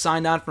know they had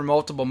signed on for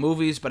multiple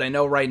movies, but I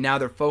know right now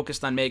they're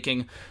focused on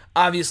making,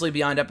 obviously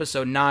beyond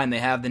Episode 9, they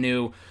have the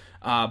new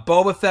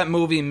Boba Fett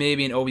movie,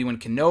 maybe an Obi-Wan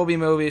Kenobi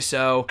movie.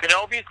 So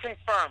Kenobi's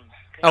confirmed.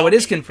 It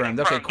is confirmed.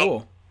 Okay,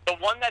 cool. The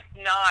one that's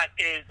not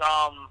is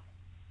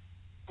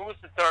who was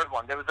the third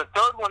one? There was a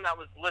third one that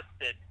was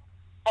listed.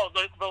 Oh,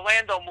 the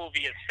Lando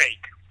movie is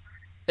fake.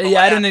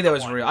 Yeah, I didn't think that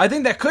was real. I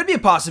think that could be a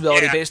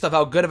possibility based off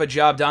how good of a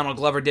job Donald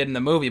Glover did in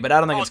the movie, but I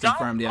don't think it's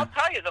confirmed yet. I'll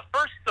tell you, the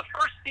first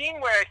scene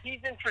where he's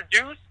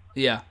introduced,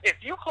 if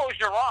you close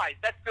your eyes,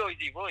 that's Billy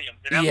D. Williams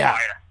in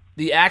Empire.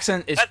 The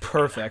accent is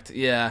perfect,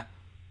 Yeah.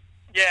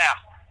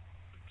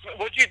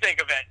 What'd you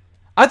think of it?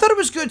 I thought it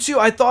was good, too.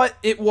 I thought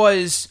it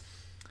was...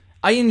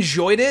 I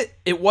enjoyed it.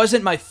 It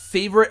wasn't my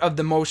favorite of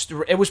the most.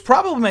 It was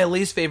probably my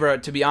least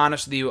favorite, to be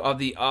honest with you, of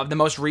the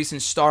most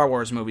recent Star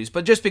Wars movies.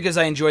 But just because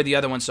I enjoyed the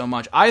other one so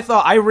much,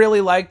 I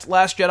really liked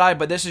Last Jedi.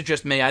 But this is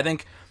just me. I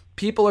think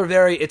people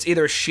are it's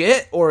either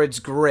shit or it's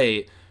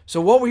great.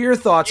 So what were your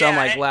thoughts on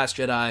Last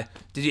Jedi?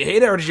 Did you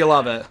hate it or did you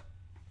love it?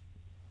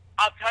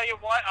 I'll tell you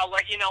what. I'll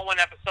let you know when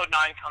Episode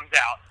 9 comes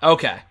out.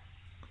 Okay.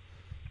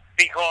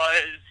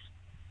 Because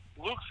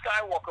Luke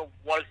Skywalker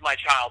was my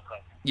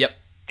childhood. Yep.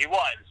 He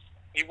was.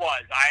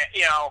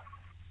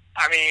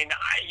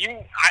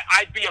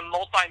 I'd be a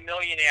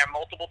multi-millionaire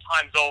multiple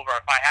times over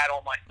if I had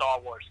all my Star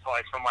Wars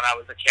toys from when I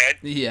was a kid.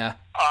 Yeah.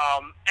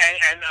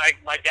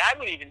 My dad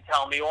would even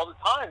tell me all the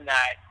time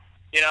that,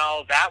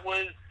 that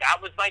was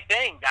my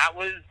thing. That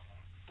was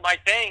my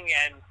thing.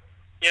 And,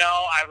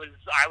 I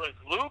was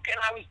Luke and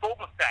I was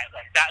Boba Fett.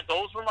 Like that,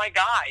 those were my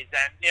guys.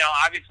 And,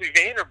 obviously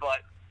Vader,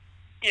 but,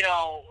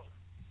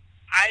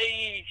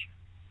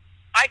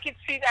 I could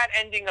see that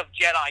ending of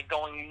Jedi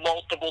going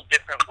multiple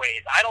different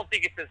ways. I don't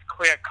think it's as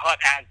clear-cut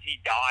as he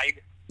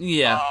died.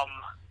 Yeah.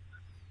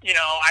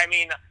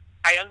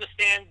 I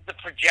understand the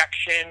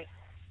projection,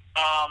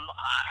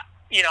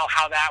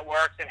 how that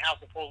works and how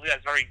supposedly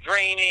that's very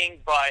draining,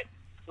 but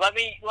let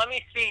me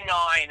see 9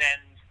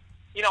 and,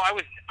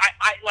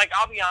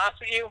 I'll be honest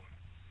with you,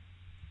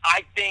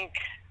 I think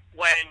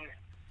when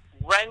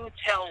Ren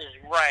tells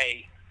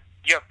Rey,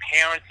 your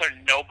parents are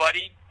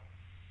nobody,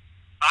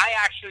 I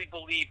actually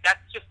believe that's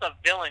just a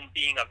villain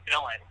being a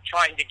villain,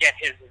 trying to get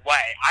his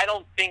way. I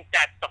don't think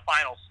that's the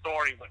final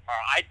story with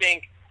her. I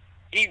think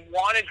he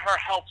wanted her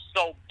help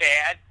so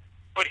bad,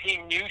 but he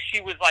knew she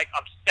was,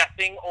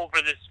 obsessing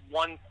over this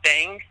one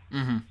thing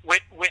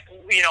with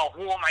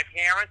who are my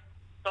parents?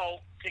 So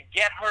to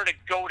get her to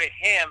go to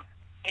him,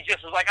 he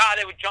just was like,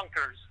 they were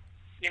junkers.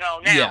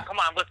 Come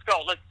on, let's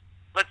go.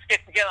 Let's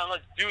get together and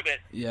let's do this.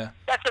 Yeah.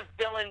 That's a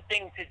villain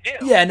thing to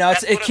do. Yeah, no,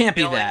 it can't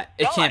be that.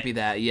 It can't be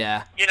that,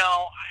 yeah.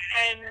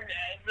 And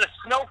the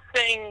Snoke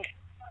thing,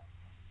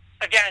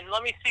 again,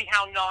 let me see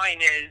how 9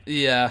 is.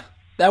 Yeah.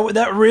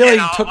 That really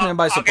took me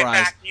by surprise. I'll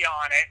get back to you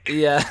on it.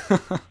 Yeah.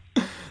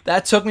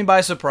 That took me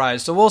by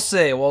surprise. So we'll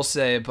see.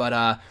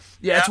 But,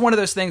 it's one of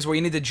those things where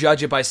you need to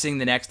judge it by seeing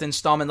the next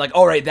installment. Like,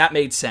 all right, that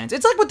made sense.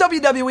 It's like with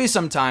WWE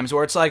sometimes,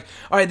 where it's like,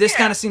 all right, this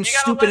kind of seems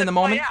stupid in the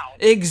moment.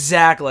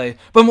 Exactly.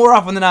 But more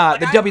often than not,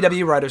 the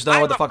WWE writers don't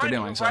know what the fuck they're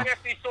doing. So. Right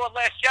after he saw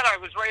Last Jedi,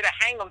 was ready to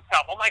hang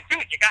himself. I'm like,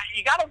 dude,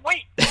 you gotta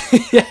wait.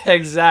 Yeah,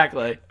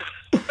 exactly.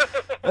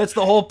 That's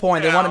the whole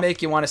point. They want to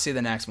make you want to see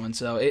the next one,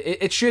 so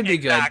it should be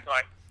good.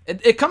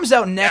 It comes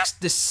out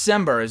next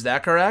December. Is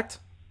that correct?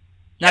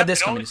 Not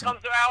this coming December.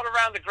 It comes out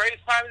around the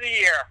greatest time of the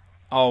year.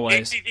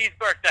 Always. JCD's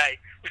birthday.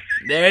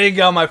 There you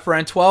go, my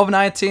friend.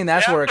 12/19.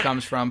 That's where it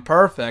comes from.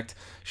 Perfect.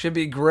 Should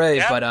be great.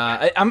 Yep. But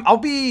I'll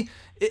be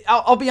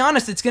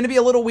honest. It's going to be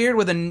a little weird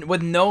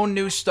with no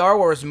new Star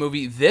Wars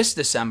movie this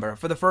December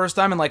for the first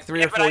time in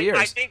 3 or 4 years.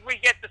 I think we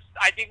get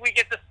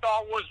the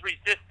Star Wars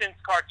Resistance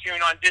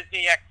cartoon on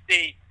Disney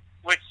XD,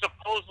 which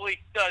supposedly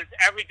does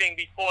everything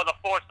before The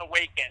Force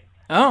Awakens.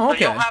 Oh,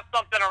 okay. So you'll have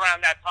something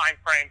around that time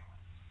frame.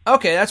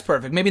 Okay, that's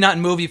perfect. Maybe not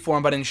in movie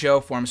form, but in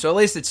show form. So at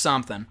least it's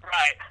something.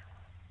 Right.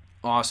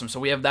 Awesome. So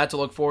we have that to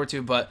look forward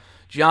to. But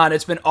John,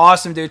 it's been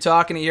awesome, dude,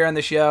 talking to you here on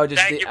the show.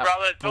 Just thank you,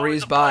 brother.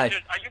 Breeze by.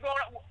 Are you going?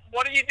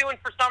 What are you doing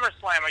for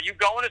SummerSlam? Are you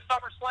going to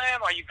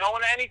SummerSlam? Are you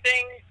going to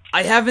anything?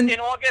 I haven't. In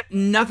August?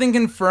 Nothing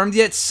confirmed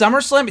yet.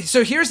 SummerSlam.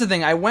 So here's the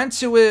thing. I went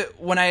to it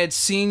when I had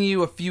seen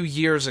you a few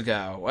years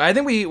ago. I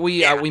think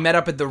we met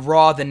up at the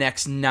Raw the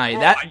next night.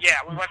 Raw,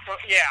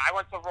 I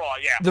went to Raw.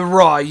 Yeah. The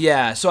Raw.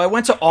 Yeah. So I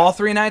went to all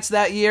 3 nights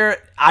that year.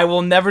 I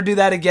will never do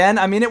that again.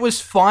 I mean, it was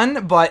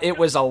fun, but it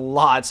was a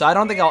lot. So I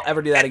don't think I'll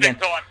ever do that again.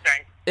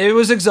 Exhausting. It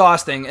was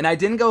exhausting, and I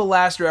didn't go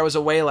last year. I was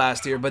away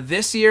last year, but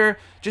this year,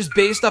 just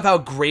based off how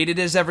great it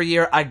is every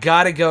year, I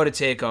gotta go to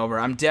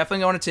TakeOver. I'm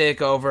definitely going to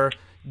TakeOver.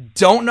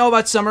 Don't know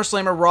about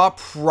SummerSlam or Raw.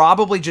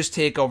 Probably just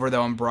TakeOver,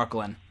 though, in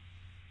Brooklyn.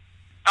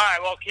 All right,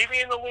 well, keep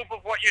me in the loop of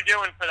what you're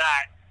doing for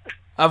that.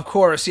 Of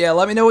course, yeah.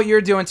 Let me know what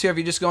you're doing, too, if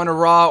you're just going to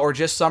Raw or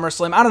just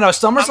SummerSlam. I don't know.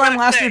 SummerSlam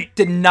last year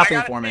did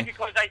nothing for me.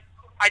 Because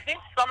I think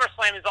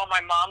SummerSlam is on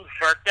my mom's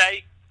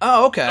birthday.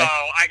 Oh, okay. So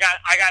I got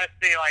to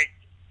see,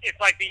 it's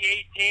the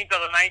 18th or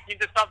the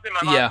 19th or something.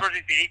 My mom's birthday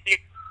is the 18th.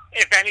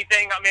 If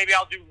anything, maybe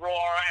I'll do Raw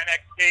or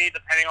NXT,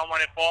 depending on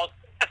when it falls.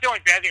 That's the only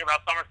bad thing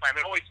about SummerSlam.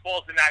 It always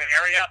falls in that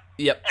area.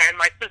 Yep. And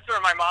my sister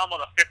and my mom on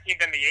the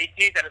 15th and the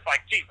 18th, and it's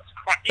like, Jesus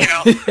Christ,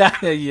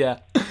 yeah.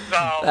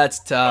 So, that's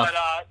tough. But,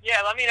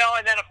 let me know.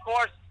 And then, of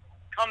course,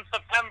 come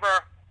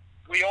September,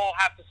 we all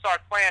have to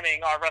start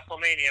planning our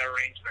WrestleMania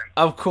arrangement.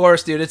 Of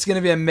course, dude. It's going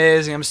to be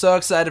amazing. I'm so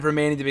excited for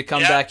Mania to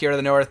come back here to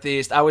the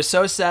Northeast. I was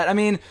so sad. I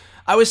mean,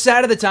 I was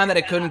sad at the time that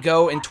I couldn't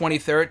go in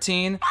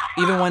 2013.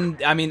 Even when,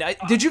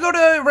 did you go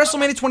to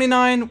WrestleMania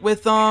 29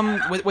 with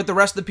the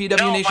rest of the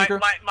PW Nation crew?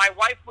 My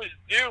wife was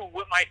due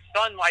with my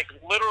son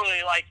literally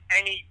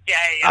any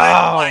day.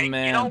 And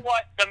man! You know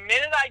what? The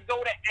minute I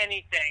go to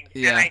anything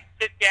and I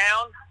sit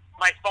down,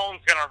 my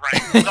phone's gonna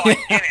ring. So I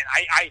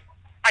didn't.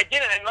 I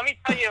didn't. And let me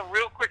tell you a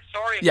real quick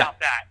story about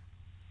that.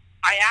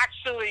 I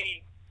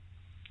actually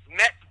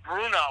met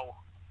Bruno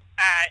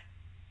at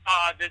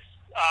this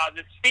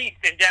feast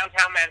in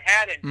downtown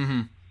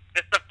Manhattan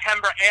the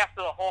September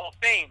after the Hall of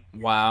Fame.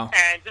 Wow.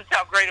 And this is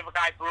how great of a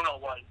guy Bruno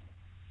was.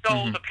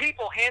 So the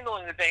people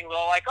handling the thing were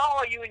like, oh,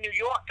 are you a New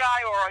York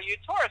guy or are you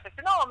a tourist? I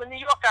said, no, I'm a New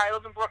York guy. I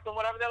live in Brooklyn,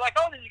 whatever. They're like,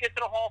 oh, did you get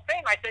to the Hall of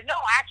Fame? I said, no,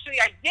 actually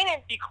I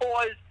didn't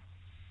because,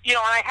 and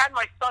I had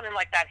my son in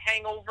like that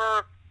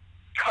hangover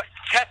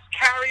chest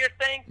carrier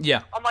thing.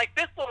 Yeah. I'm like,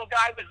 this little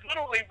guy was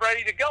literally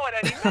ready to go at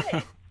any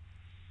minute.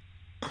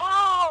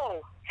 Oh,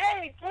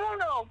 hey,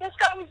 Bruno, this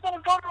guy was going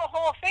to go to the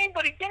Hall of Fame,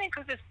 but he didn't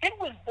because his kid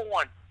was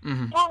born.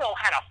 Bruno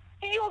had a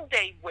field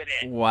day with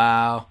it.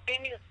 Wow.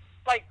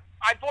 Like,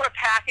 I bought a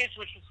package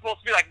which was supposed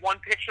to be like one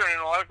picture and an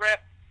autograph.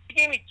 He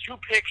gave me 2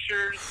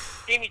 pictures,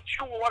 gave me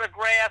 2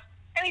 autographs,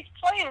 and he's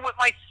playing with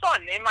my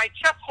son in my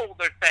chest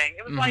holder thing.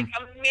 It was like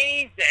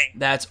amazing.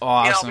 That's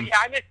awesome. But yeah,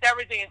 I missed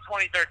everything in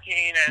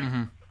 2013,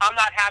 and I'm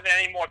not having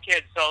any more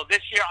kids. So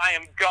this year I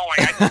am going.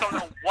 I just don't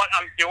know what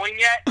I'm doing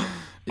yet,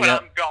 but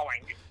I'm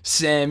going.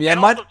 Same. Yeah. And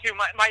also too,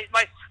 my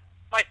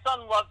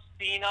son loves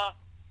Cena,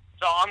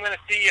 so I'm going to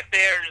see if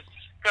there's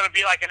going to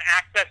be like an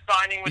access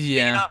signing with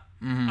Cena.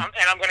 And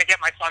I'm going to get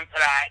my son to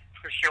that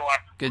for sure.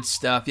 Good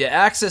stuff. Yeah,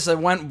 Access, I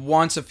went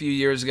once a few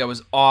years ago. It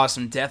was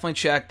awesome. Definitely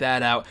check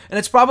that out. And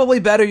it's probably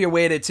better you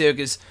waited, too,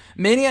 because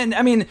Mania,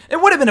 I mean,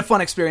 it would have been a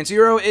fun experience.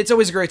 It's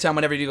always a great time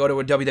whenever you go to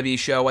a WWE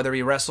show, whether it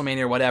be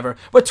WrestleMania or whatever.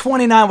 But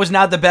 29 was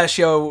not the best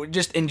show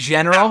just in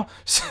general. No.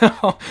 So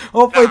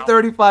hopefully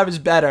 35 is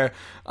better.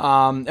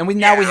 And we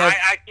have...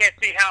 I can't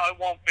see how it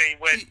won't be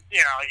with,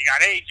 you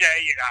got AJ,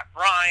 you got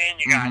Brian,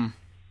 you got...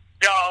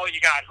 Joe, you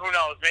got, who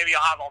knows, maybe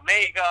you'll have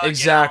Omega.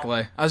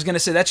 Exactly. I was going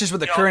to say, that's just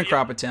with the current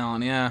crop of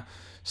talent, yeah.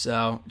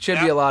 So, it should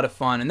be a lot of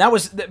fun. And that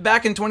was,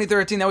 back in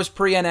 2013, that was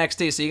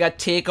pre-NXT, so you got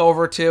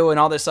TakeOver, too, and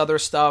all this other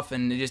stuff,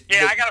 and just...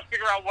 Yeah, I got to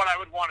figure out what I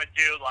would want to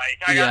do,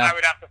 like, I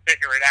would have to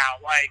figure it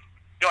out, like,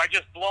 do I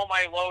just blow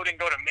my load and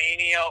go to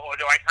Mania, or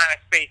do I kind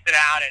of space it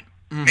out and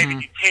maybe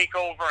do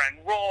TakeOver and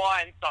Raw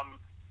and some,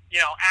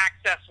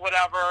 Access,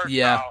 whatever,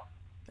 so...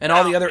 And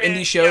all the other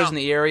indie shows in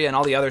the area and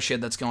all the other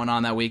shit that's going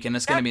on that weekend.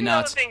 It's going to be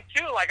nuts. That's the other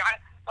thing, too.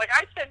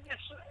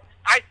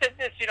 I said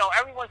this,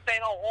 everyone's saying,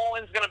 oh, All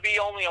In's going to be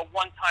only a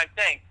one-time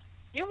thing.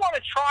 You want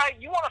to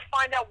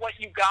find out what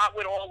you got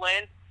with All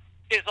In?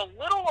 There's a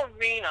little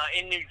arena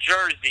in New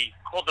Jersey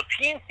called the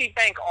PNC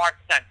Bank Arts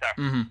Center.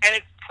 And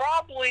it's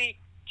probably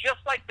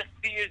just like the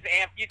Sears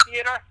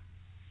Amphitheater.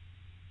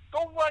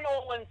 Go run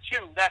All In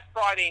 2 that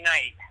Friday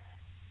night.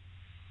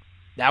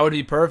 That would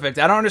be perfect.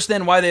 I don't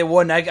understand why they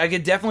wouldn't. I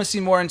could definitely see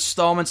more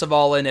installments of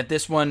All In if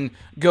this one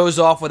goes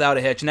off without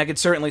a hitch, and I could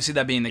certainly see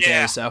that being the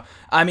case. So,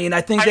 I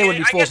think they would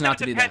be fools not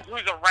to do that. I guess it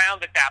depends who's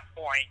around at that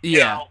point.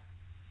 Yeah.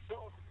 So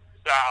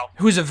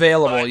who's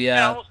available, but,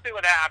 yeah. We'll see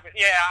what happens.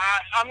 Yeah,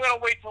 I'm going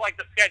to wait till,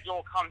 the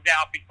schedule comes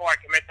out before I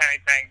commit to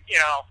anything,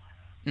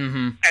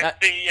 And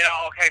see,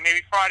 okay,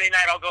 maybe Friday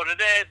night I'll go to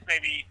this,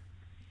 maybe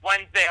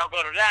Wednesday I'll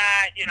go to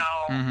that,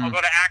 I'll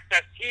go to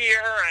Access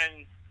here,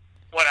 and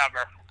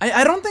whatever.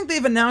 I don't think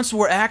they've announced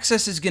where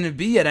Access is going to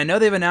be yet. I know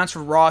they've announced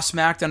for Raw,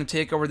 SmackDown, and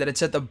TakeOver that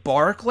it's at the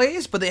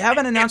Barclays, but they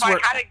haven't announced where...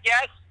 If I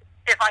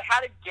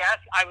had to guess,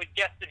 I would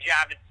guess the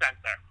Javits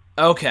Center.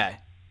 Okay.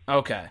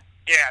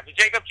 Yeah, the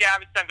Jacob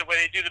Javits Center where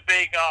they do the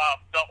big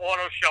the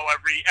auto show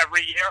every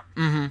year.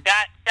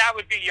 That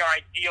would be your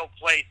ideal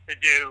place to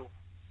do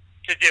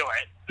it.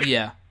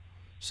 Yeah.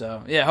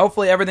 So, yeah,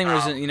 hopefully everything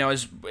was,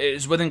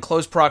 is within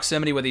close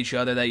proximity with each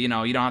other, that, you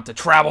don't have to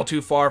travel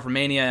too far for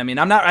Mania. I mean,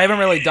 I haven't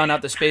really done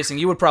out the spacing.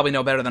 You would probably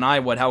know better than I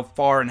would how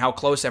far and how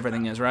close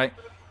everything is, right?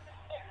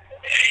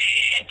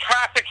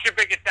 Traffic's your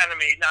biggest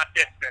enemy, not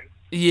distance.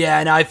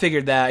 Yeah, no, I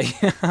figured that.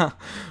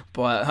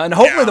 And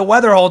hopefully the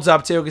weather holds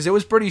up too, because it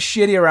was pretty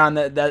shitty around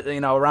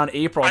around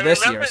April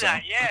this year. I remember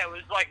that. So. Yeah, it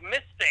was like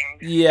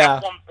misting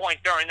at one point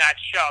during that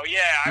show. Yeah,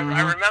 I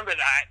remember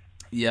that.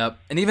 Yep.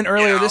 And even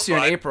earlier this year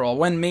in April,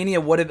 when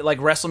Mania would have, like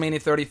WrestleMania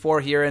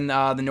 34 here in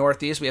the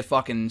Northeast, we had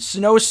fucking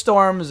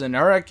snowstorms and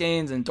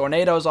hurricanes and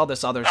tornadoes, all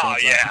this other shit. Oh,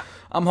 yeah. So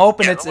I'm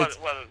hoping it's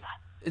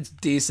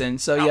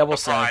decent. So, we'll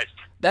see.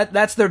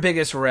 That's their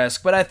biggest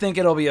risk, but I think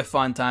it'll be a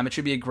fun time. It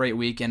should be a great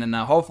weekend, and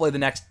hopefully the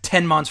next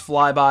 10 months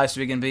fly by so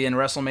we can be in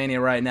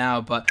WrestleMania right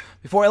now. But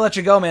before I let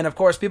you go, man, of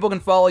course, people can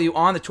follow you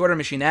on the Twitter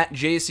machine at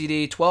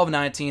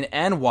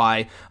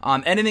JCD1219NY.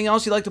 Anything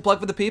else you'd like to plug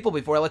for the people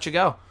before I let you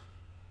go?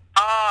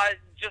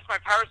 Just my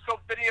Periscope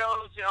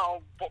videos,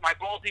 my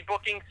Ballsy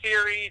booking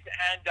series,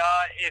 and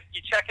if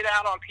you check it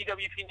out on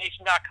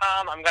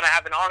PWPNation.com, I'm going to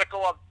have an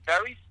article up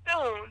very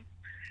soon,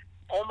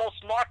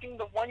 almost marking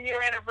the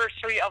 1-year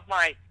anniversary of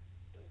my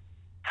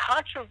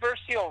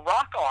controversial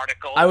rock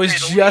article. I was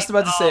just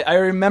about to say, I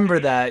remember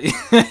that.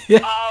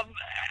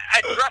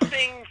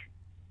 Addressing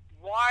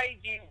why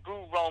do you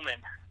boo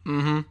Roman?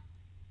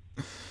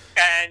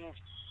 And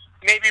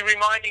maybe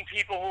reminding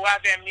people who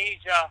have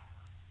amnesia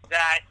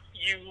that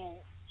you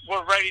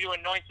were ready to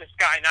anoint this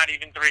guy not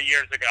even 3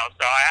 years ago.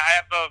 So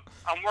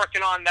I'm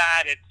working on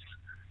that. It's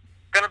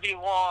going to be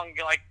long,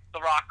 like the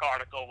Rock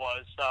article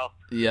was. So,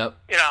 yep.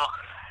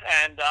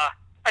 And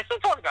I still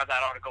talk about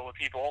that article with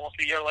people almost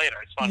a year later.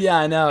 It's funny. Yeah,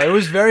 I know. It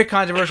was very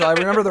controversial. I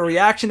remember the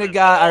reaction it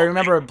got. I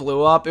remember it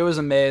blew up. It was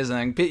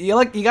amazing.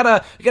 You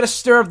gotta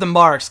stir up the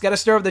marks. Got to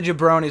stir up the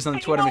jabronis on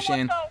the Twitter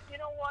machine. You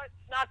know what?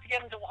 Not to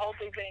get into a whole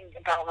big thing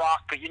about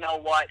Rock, but you know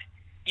what?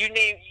 You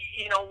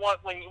know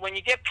what? When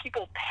you get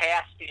people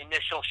past the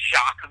initial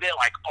shock of it,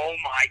 like, oh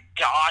my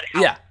God,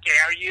 how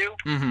dare you?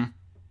 Mm-hmm.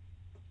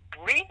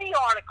 Read the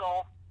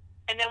article,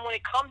 and then when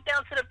it comes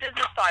down to the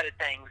business side of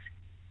things,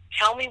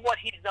 tell me what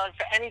he's done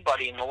for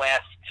anybody in the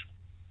last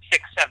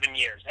 6-7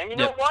 years. And you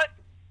know what?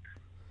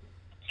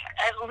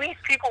 At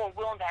least people are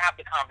willing to have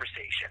the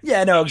conversation.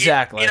 Yeah, no,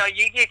 exactly.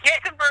 You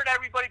can't convert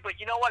everybody, but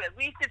you know what? At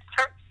least it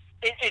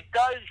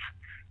does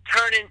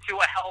turn into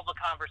a hell of a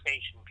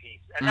conversation piece.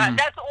 And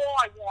that's all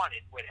I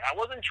wanted with it. I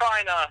wasn't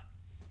trying to,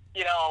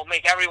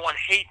 make everyone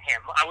hate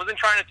him. I wasn't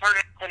trying to turn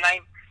it into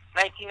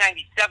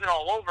 1997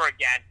 all over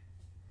again.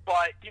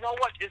 But you know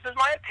what? This is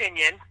my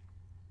opinion.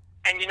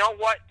 And you know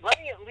what? Let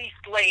me at least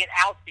lay it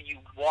out for you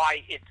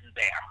why it's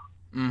there.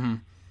 Mm-hmm.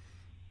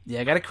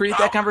 Yeah, I got to create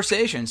that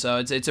conversation. So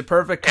it's a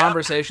perfect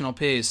conversational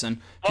piece. And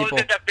what people...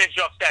 was it that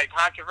Bischoff said?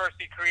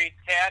 Controversy creates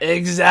chaos?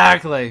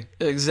 Exactly.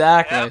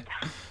 Yep.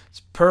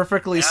 It's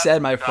perfectly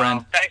said, my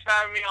friend. Thanks for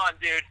having me on,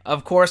 dude.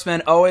 Of course,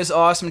 man. Always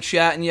awesome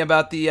chatting you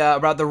about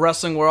the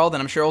wrestling world,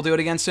 and I'm sure we'll do it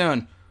again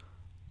soon.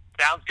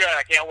 Sounds good.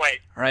 I can't wait.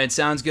 All right,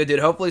 sounds good, dude.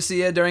 Hopefully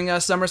see you during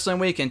SummerSlam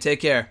weekend. Take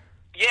care.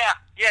 Yeah,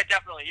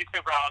 definitely. You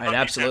too, bro. All right,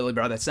 absolutely,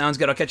 bro. That sounds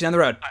good. I'll catch you on the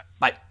road.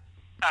 Bye.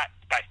 All right,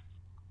 bye.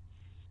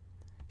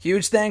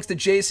 Huge thanks to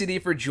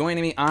JCD for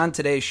joining me on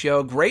today's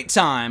show. Great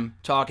time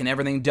talking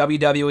everything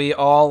WWE,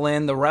 All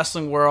In, the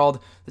wrestling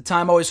world. The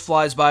time always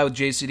flies by with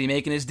JCD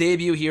making his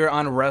debut here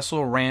on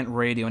Wrestle Rant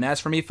Radio. And as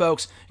for me,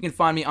 folks, you can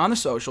find me on the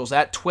socials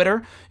at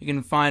Twitter. You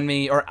can find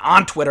me, or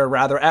on Twitter,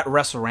 rather, at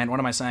WrestleRant.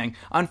 What am I saying?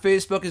 On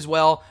Facebook as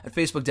well, at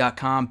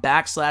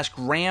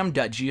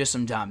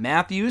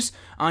facebook.com/graham.gsm.matthews.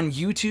 On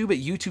YouTube at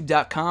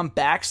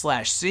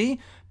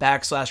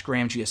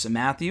youtube.com/C/Graham GSM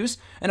Matthews.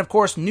 And of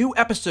course, new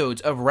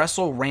episodes of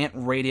Wrestle Rant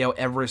Radio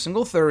every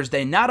single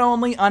Thursday, not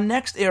only on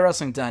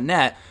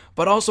nextairwrestling.net,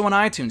 but also on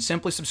iTunes.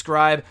 Simply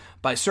subscribe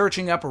by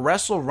searching up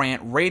Wrestle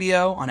Rant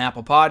Radio on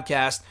Apple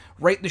Podcasts.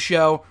 Rate the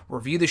show,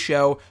 review the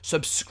show,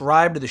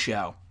 subscribe to the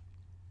show.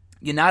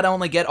 You not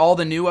only get all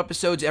the new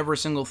episodes every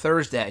single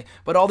Thursday,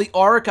 but all the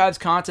archives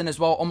content as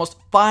well, almost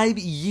 5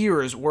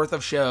 years worth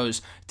of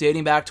shows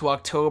dating back to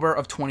October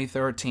of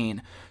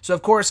 2013. So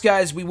of course,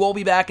 guys, we will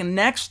be back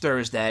next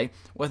Thursday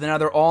with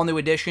another all-new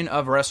edition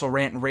of Wrestle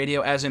Rant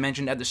Radio. As I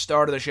mentioned at the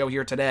start of the show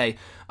here today,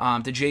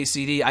 to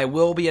JCD, I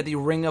will be at the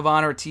Ring of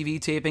Honor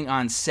TV taping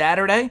on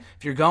Saturday.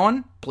 If you're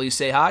going, please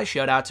say hi.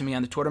 Shout out to me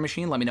on the Twitter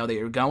machine. Let me know that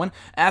you're going.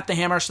 At the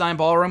Hammerstein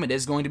Ballroom, it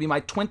is going to be my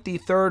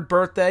 23rd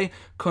birthday.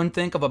 Couldn't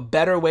think of a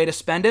better way to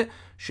spend it.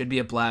 Should be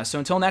a blast. So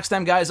until next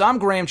time, guys, I'm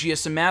Graham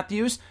GSM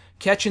Matthews.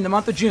 Catch you in the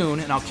month of June,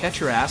 and I'll catch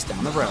your ass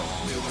down the road.